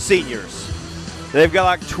 6th-year seniors. They've got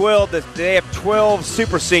like 12, they have 12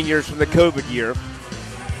 super seniors from the COVID year.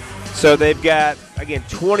 So they've got, again,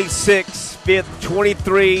 26 fifth,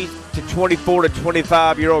 23 to 24 to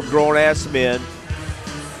 25-year-old grown-ass men.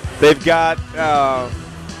 They've got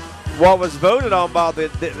what was voted on by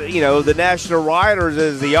the national writers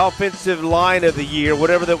as the offensive line of the year,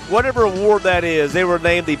 whatever award that is. They were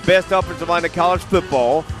named the best offensive line in college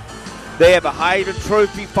football. They have a Heisman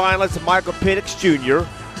Trophy finalist, Michael Penix Jr.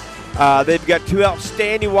 They've got 2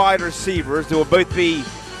 outstanding wide receivers. They will both be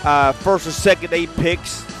first or second 8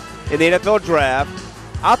 picks in the NFL draft.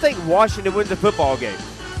 I think Washington wins the football game.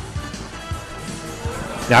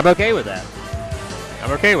 I'm okay with that.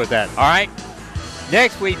 All right.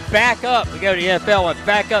 Next, we back up. We go to the NFL and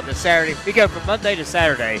back up to Saturday. We go from Monday to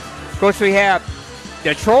Saturday. Of course, we have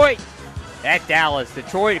Detroit at Dallas.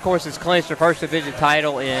 Detroit, of course, has clinched their first division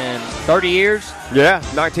title in 30 years. Yeah,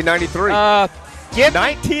 1993.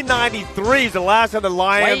 1993 is the last time the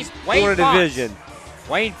Lions won a division.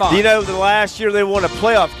 Wayne Fox. Do you know the last year they won a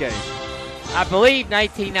playoff game? I believe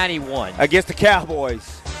 1991. Against the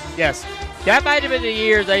Cowboys. Yes. That might have been the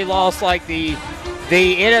year they lost like the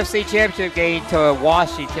NFC Championship game to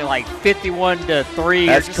Washington, like 51-3.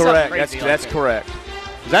 That's correct. That's correct.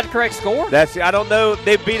 Is that the correct score? I don't know.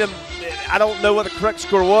 They beat them. I don't know what the correct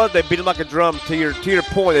score was. They beat them like a drum. To your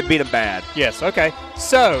point, they beat them bad. Yes. Okay.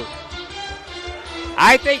 So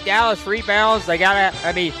I think Dallas rebounds.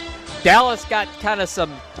 Dallas got kind of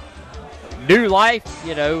some new life,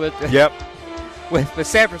 with with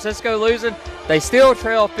San Francisco losing. They still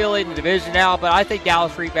trail Philly in the division now, but I think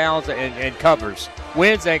Dallas rebounds and covers.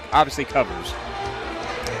 Wins and obviously covers.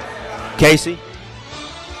 Casey?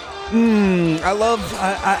 I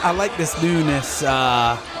like this newness.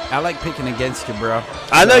 I like picking against you, bro.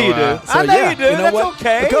 I know you do. I know you do. You know That's what?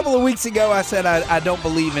 okay. A couple of weeks ago, I said I don't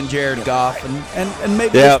believe in Jared Goff, and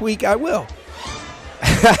maybe this week I will.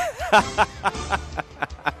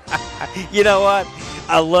 You know what?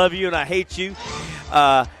 I love you and I hate you,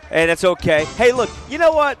 and it's okay. Hey, look, you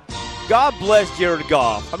know what? God bless Jared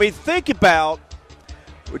Goff. I mean, think about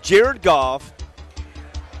Jared Goff.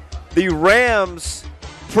 The Rams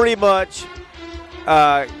pretty much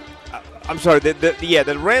the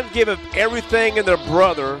Rams give him everything in their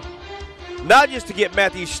brother, not just to get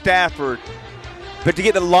Matthew Stafford, but to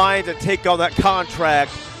get the Lions to take on that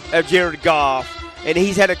contract of Jared Goff, and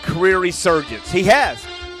he's had a career resurgence. He has,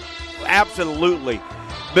 absolutely.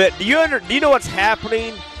 But do you know what's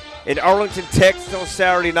happening in Arlington, Texas on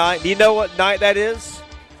Saturday night? Do you know what night that is?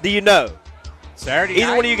 Do you know? Saturday night?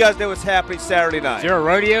 Either one of you guys know what's happening Saturday night. Is there a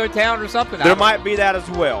rodeo in town or something? There might be that as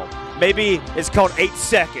well. Maybe it's called 8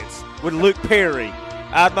 Seconds with Luke Perry.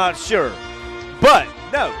 I'm not sure. But,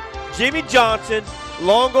 no, Jimmy Johnson,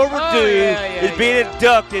 long overdue, is being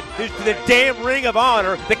inducted to the damn Ring of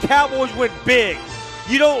Honor. The Cowboys win big.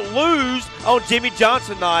 You don't lose on Jimmy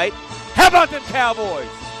Johnson night. How about them Cowboys?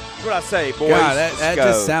 That's what I say, boys. God, that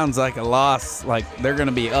just sounds like a loss. Like they're going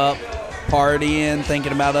to be up, partying,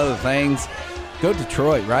 thinking about other things. Go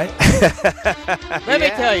Detroit, right? Let me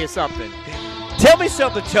tell you something. Tell me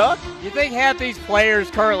something, Chuck. You think half these players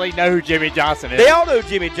currently know who Jimmy Johnson is? They all know who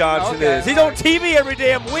Jimmy Johnson is. He's on TV every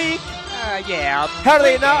damn week. Yeah. How do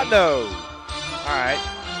they not know? All right.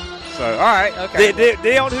 So, all right, okay.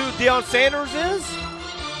 They know who Deion Sanders is?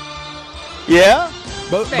 Yeah?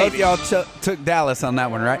 Both of y'all took Dallas on that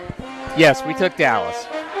one, right? Yes, we took Dallas.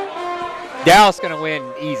 Dallas going to win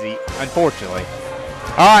easy, unfortunately.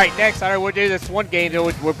 All right, next, we'll do this one game, then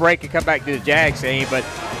we'll break and come back to the Jags game. But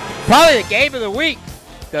probably the game of the week,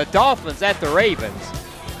 the Dolphins at the Ravens.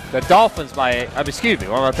 The Dolphins by, excuse me,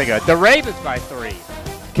 what am I thinking of? The Ravens by 3.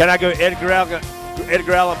 Can I go Edgar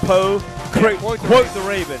Allan Poe? Quote the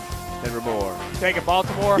Raven. Never more. Taking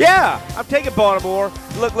Baltimore? Yeah, I'm taking Baltimore.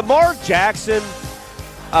 Look, Lamar Jackson,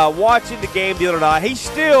 watching the game the other night, he's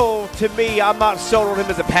still, to me, I'm not sold on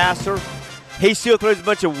him as a passer. He still throws a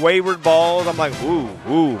bunch of wayward balls. I'm like, ooh,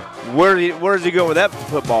 where does he go with that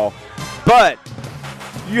football? But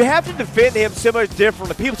you have to defend him so much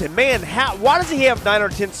differently. People say, man, why does he have 9 or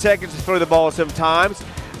 10 seconds to throw the ball sometimes?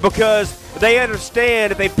 Because they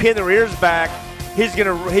understand if they pin their ears back, he's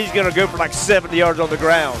gonna go for like 70 yards on the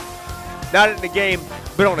ground. Not in the game,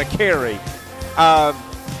 but on a carry.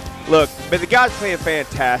 Look, but the guy's playing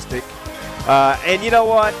fantastic. And you know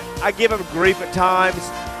what? I give him grief at times.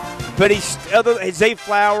 But Zay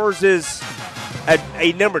Flowers is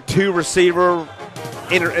a number 2 receiver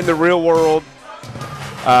in the real world.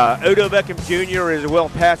 Odell Beckham Jr. is well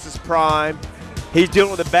past his prime. He's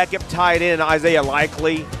dealing with a backup tight end, Isaiah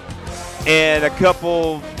Likely, and a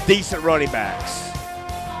couple decent running backs.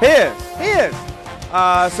 He is.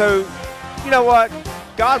 So, you know what?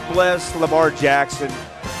 God bless Lamar Jackson.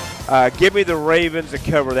 Give me the Ravens to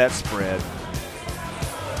cover that spread.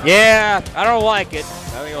 Yeah, I don't like it.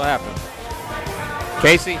 I think it'll happen.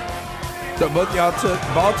 Casey? So both y'all took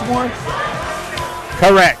Baltimore?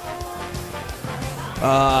 Correct.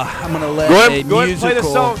 I'm going to let Go ahead and play the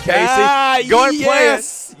song, Casey. Go ahead and play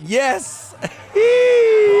it. Yes.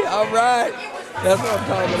 All right. That's what I'm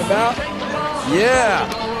talking about.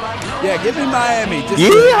 Yeah, give me Miami. Just to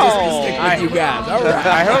stick with you guys. All right.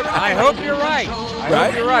 I hope you're right. I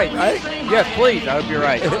hope you're right. Yes, please. I hope you're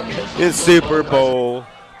right. It's Super Bowl.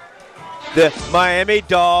 The Miami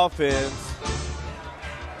Dolphins.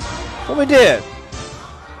 What we did?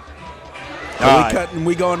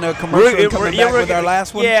 We going to commercial and coming back with our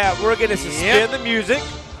last one? Yeah, we're going to suspend the music.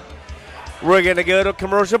 We're going to go to a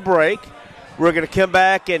commercial break. We're going to come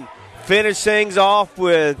back and finish things off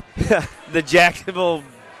with the Jacksonville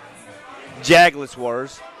Jagless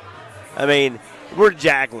Wars. I mean, we're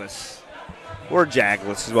Jagless. We're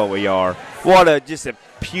Jagless is what we are. What just a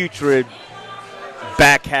putrid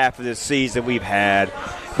back half of this season we've had.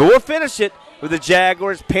 But we'll finish it with the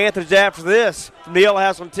Jaguars Panthers after this from the Yellow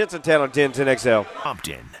House on Tinseltown on 1010XL.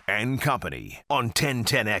 Compton and Company on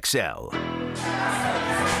 1010XL.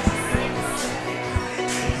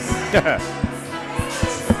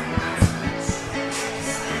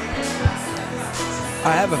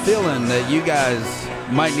 I have a feeling that you guys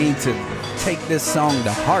might need to take this song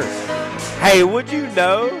to heart. Hey, would you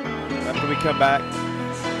know, after we come back,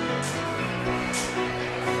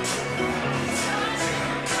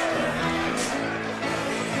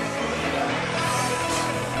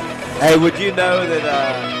 Hey, would you know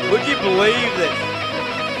that, would you believe that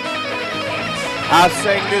I've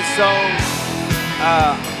sang this song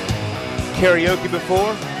karaoke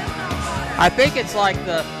before? I think it's like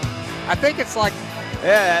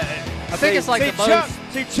Yeah. the Chuck,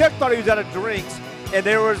 most. Chuck thought he was out of drinks, and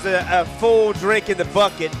there was a full drink in the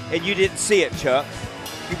bucket, and you didn't see it, Chuck.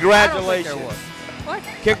 Congratulations. I don't think there was. What?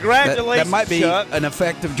 Congratulations, That might be Chuck. an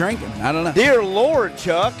effect of drinking. I don't know. Dear Lord,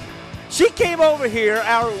 Chuck. She came over here,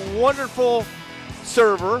 our wonderful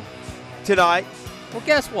server tonight, Well,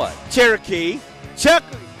 guess what? Cherokee. Chuck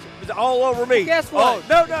was all over me. Well, guess what? Oh,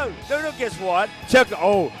 no, guess what? Chuck,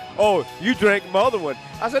 oh, you drank my other one.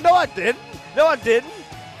 I said, no, I didn't.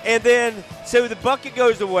 And then, so the bucket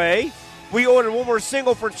goes away. We ordered one more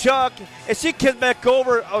single for Chuck, and she comes back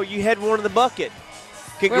over. Oh, you had one in the bucket.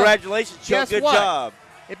 Congratulations, Chuck. guess Good what? job.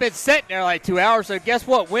 It's been sitting there like 2 hours, so guess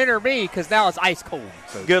what? Winner me, because now it's ice cold.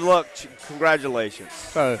 So, Good luck. Congratulations.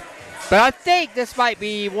 but I think this might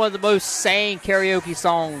be one of the most sang karaoke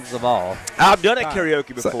songs of all. I've done it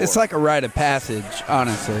karaoke before. It's like a rite of passage,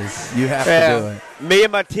 honestly. You have to do it. Me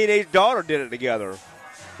and my teenage daughter did it together,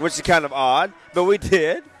 which is kind of odd, but we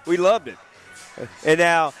did. We loved it. And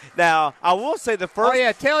now I will say the first. Oh,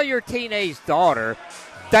 yeah, tell your teenage daughter,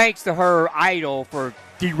 thanks to her idol for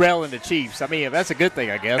derailing the Chiefs. I mean, that's a good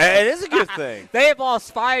thing, I guess. It is a good thing. They have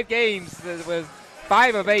lost 5 games with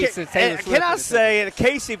 5 of 8 since Taylor Swift. Can I say, and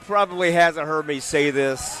Casey probably hasn't heard me say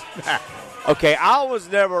this. Okay, I was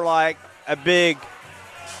never like a big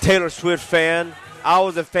Taylor Swift fan. I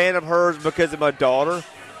was a fan of hers because of my daughter.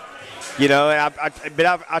 You know, and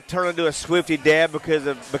I turned into a Swiftie dad because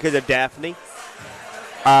of Daphne.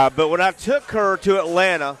 But when I took her to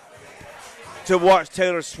Atlanta to watch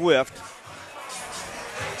Taylor Swift,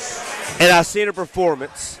 and I seen her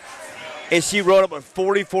performance, and she wrote up with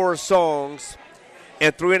 44 songs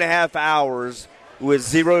in 3.5 hours with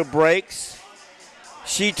 0 breaks,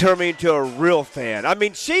 she turned me into a real fan. I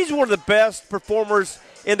mean, she's one of the best performers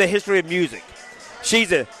in the history of music.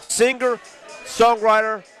 She's a singer,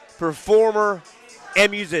 songwriter, performer,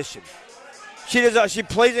 and musician. She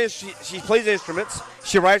plays instruments.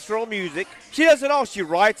 She writes her own music. She does it all. She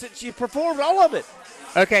writes it. She performs all of it.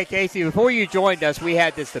 Okay, Casey, before you joined us, we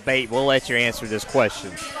had this debate. We'll let you answer this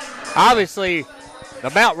question. Obviously, the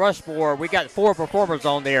Mount Rushmore, we got 4 performers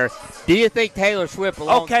on there. Do you think Taylor Swift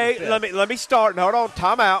belongs Okay, to let me start. Hold on.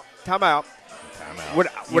 Time out.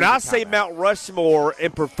 When I say Mount Rushmore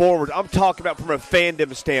and performers, I'm talking about from a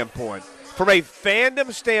fandom standpoint. From a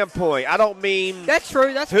fandom standpoint, I don't mean That's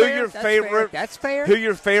true. That's who fair. your That's favorite fair. That's fair. who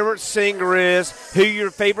your favorite singer is, who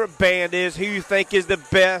your favorite band is, who you think is the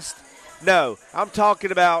best. No, I'm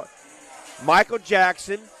talking about Michael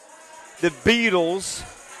Jackson, the Beatles,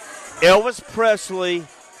 Elvis Presley,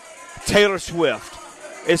 Taylor Swift.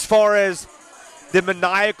 As far as the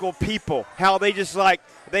maniacal people, how they just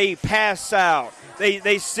they pass out.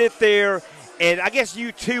 They sit there, and I guess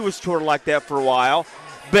U2 was sort of like that for a while,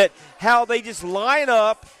 but how they just line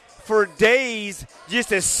up for days just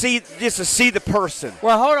to see the person.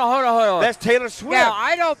 Well, hold on. That's Taylor Swift. Now,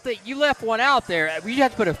 I don't think you left one out there. You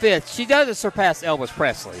have to put a 5th. She doesn't surpass Elvis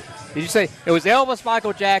Presley. Did you say it was Elvis,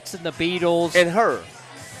 Michael Jackson, the Beatles? And her.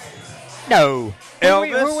 No.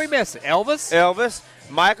 Elvis. Who are we missing? Elvis,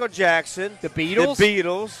 Michael Jackson, The Beatles?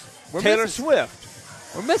 Taylor missing- Swift.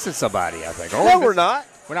 We're missing somebody, I think. No, we're not.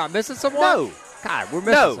 We're not missing someone? No. God, we're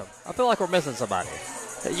missing No. some. I feel like we're missing somebody.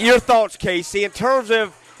 Your thoughts, Casey, in terms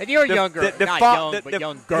of And you're younger, not young, but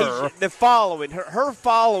younger. The following, her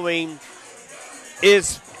following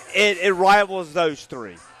is it rivals those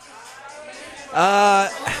 3.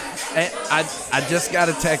 I just got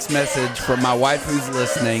a text message from my wife who's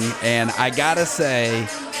listening, and I gotta say,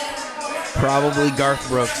 probably Garth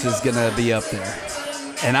Brooks is gonna be up there.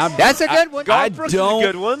 And That's a good one. Garth Brooks is a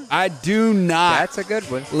good one. I do not That's a good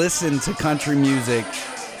one. listen to country music,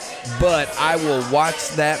 but I will watch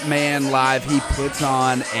that man live. He puts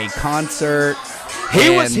on a concert. He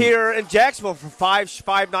was and here in Jacksonville for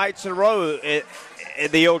five nights in a row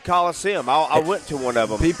at the old Coliseum. I went to one of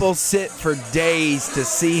them. People sit for days to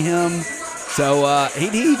see him, so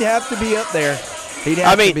he'd have to be up there. He'd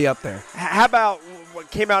have to be up there. How about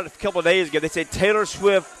what came out a couple of days ago? They said Taylor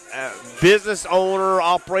Swift, business owner,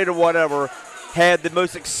 operator, whatever, had the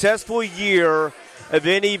most successful year of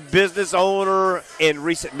any business owner in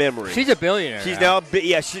recent memory. She's a billionaire. She's now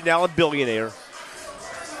a billionaire.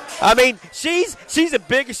 I mean, she's the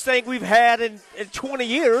biggest thing we've had in 20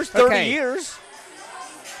 years, 30 years.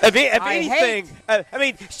 If anything, I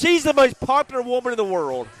mean, she's the most popular woman in the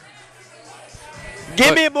world.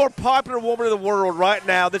 Give me a more popular woman in the world right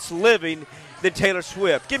now that's living than Taylor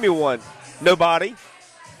Swift. Give me one. Nobody.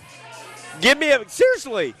 Give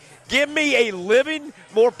Give me a living,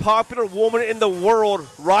 more popular woman in the world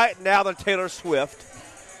right now than Taylor Swift.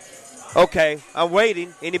 Okay, I'm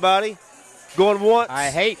waiting. Anybody? Going once?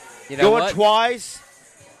 You know Going what? twice?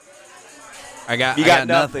 I got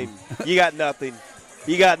nothing. You got nothing.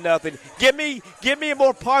 You got nothing. Give me a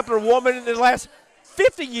more popular woman in the last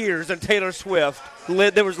 50 years than Taylor Swift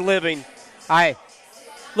that was living.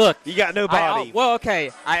 Look. You got nobody.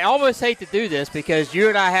 Okay. I almost hate to do this because you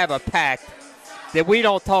and I have a pact that we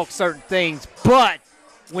don't talk certain things, but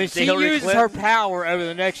when she uses her power over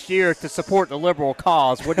the next year to support the liberal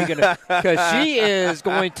cause, what are you going to – because she is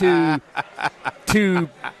going to do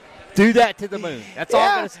that to the moon. That's all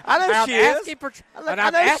I'm going to say. I know she is.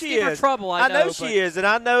 I'm asking for trouble, I know she is, and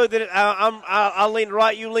I know that I lean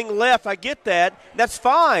right, you lean left. I get that. That's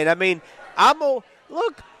fine. I mean,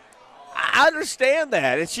 look, I understand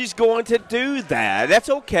that, and she's going to do that. That's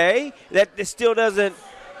okay. That it still doesn't,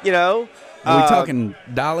 Are we talking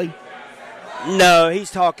Dolly? No,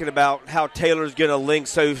 he's talking about how Taylor's going to lean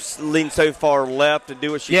so far left and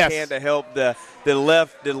do what she can to help the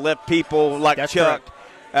left people like That's Chuck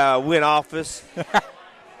win office.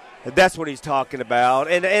 That's what he's talking about,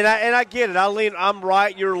 and I get it. I'm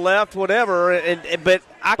right, you're left, whatever. But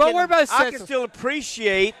I can still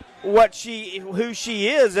appreciate who she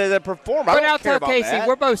is as a performer. I don't care about Casey, that.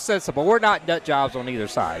 we're both sensible. We're not nut jobs on either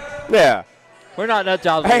side. Yeah. We're not nut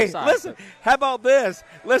jobs on either side. Hey, listen, how about this?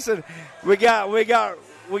 Listen, we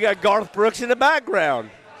got Garth Brooks in the background.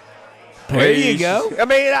 There you go.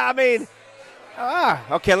 I mean.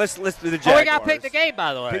 Okay, let's do the Jaguars. Oh, we got to pick the game,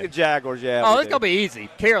 by the way. Pick the Jaguars, yeah. Oh, it's going to be easy.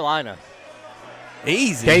 Carolina.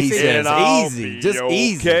 Easy, Casey, he says. Easy, just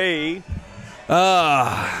easy.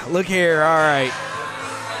 Okay. Look here. All right.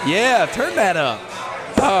 Yeah, turn that up.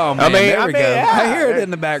 Oh, man, there we go. Yeah. I hear it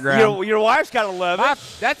in the background. Your wife's got to love it.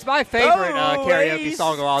 That's my favorite karaoke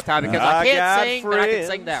song of all time because I can't sing, but I can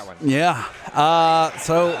sing that one. Yeah.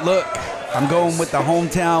 So, look, I'm going with the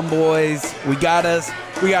hometown boys. We got to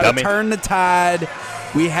turn the tide.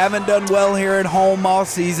 We haven't done well here at home all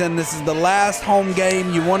season. This is the last home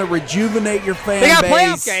game. You want to rejuvenate your fan base. They got a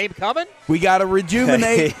playoff game coming. We got to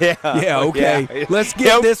rejuvenate. Yeah, okay. Yeah. Let's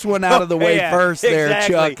get this one out of the way first there,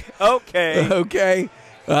 exactly. Chuck. Okay. Okay.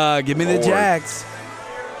 Give me the Jags.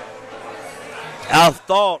 I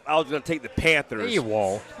thought I was going to take the Panthers. You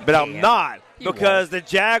won't. But I'm not because the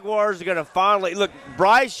Jaguars are going to finally – look,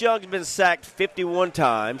 Bryce Young's been sacked 51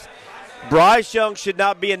 times. Bryce Young should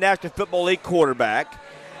not be a National Football League quarterback.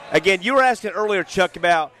 Again, you were asking earlier, Chuck,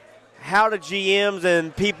 about how do GMs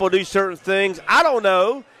and people do certain things. I don't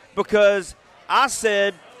know because I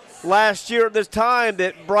said last year at this time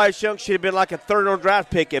that Bryce Young should have been like a third-round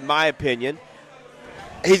draft pick, in my opinion.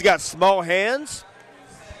 He's got small hands.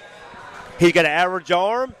 He's got an average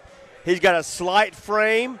arm. He's got a slight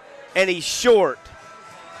frame, and he's short.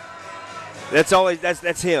 That's all.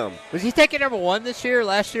 That's him. Was he taking number one this year?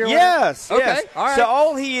 Last year? Yes. Okay. Yes. All right. So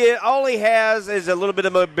all he has is a little bit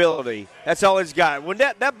of mobility. That's all he's got. When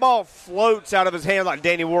that ball floats out of his hand like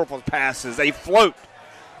Danny Werfel's passes, they float.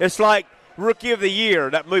 It's like Rookie of the Year.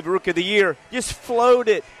 That movie, Rookie of the Year. Just float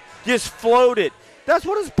it. Just float it. That's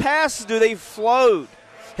what his passes do. They float.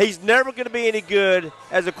 He's never going to be any good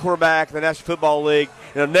as a quarterback in the National Football League.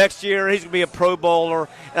 Next year he's going to be a Pro Bowler,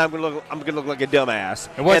 and I'm going to look like a dumbass.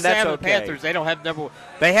 And what's that's the okay. Panthers? They don't have number.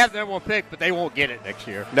 They have number one pick, but they won't get it next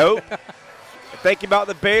year. Nope. Think about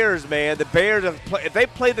the Bears, man. The Bears, if they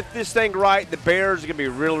play this thing right, the Bears are going to be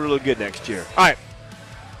really, really good next year. All right.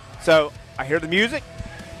 So I hear the music.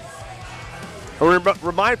 I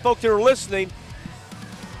remind folks that are listening.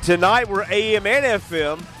 Tonight we're AM and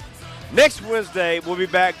FM. Next Wednesday, we'll be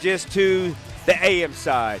back just to the AM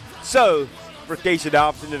side. So, for Casey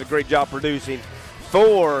Dobson, did a great job producing.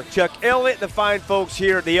 For Chuck Elliott, the fine folks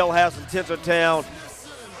here at the Ale House in Tinseltown.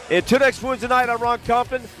 Until next Wednesday night, I'm Ron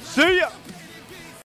Compton. See ya!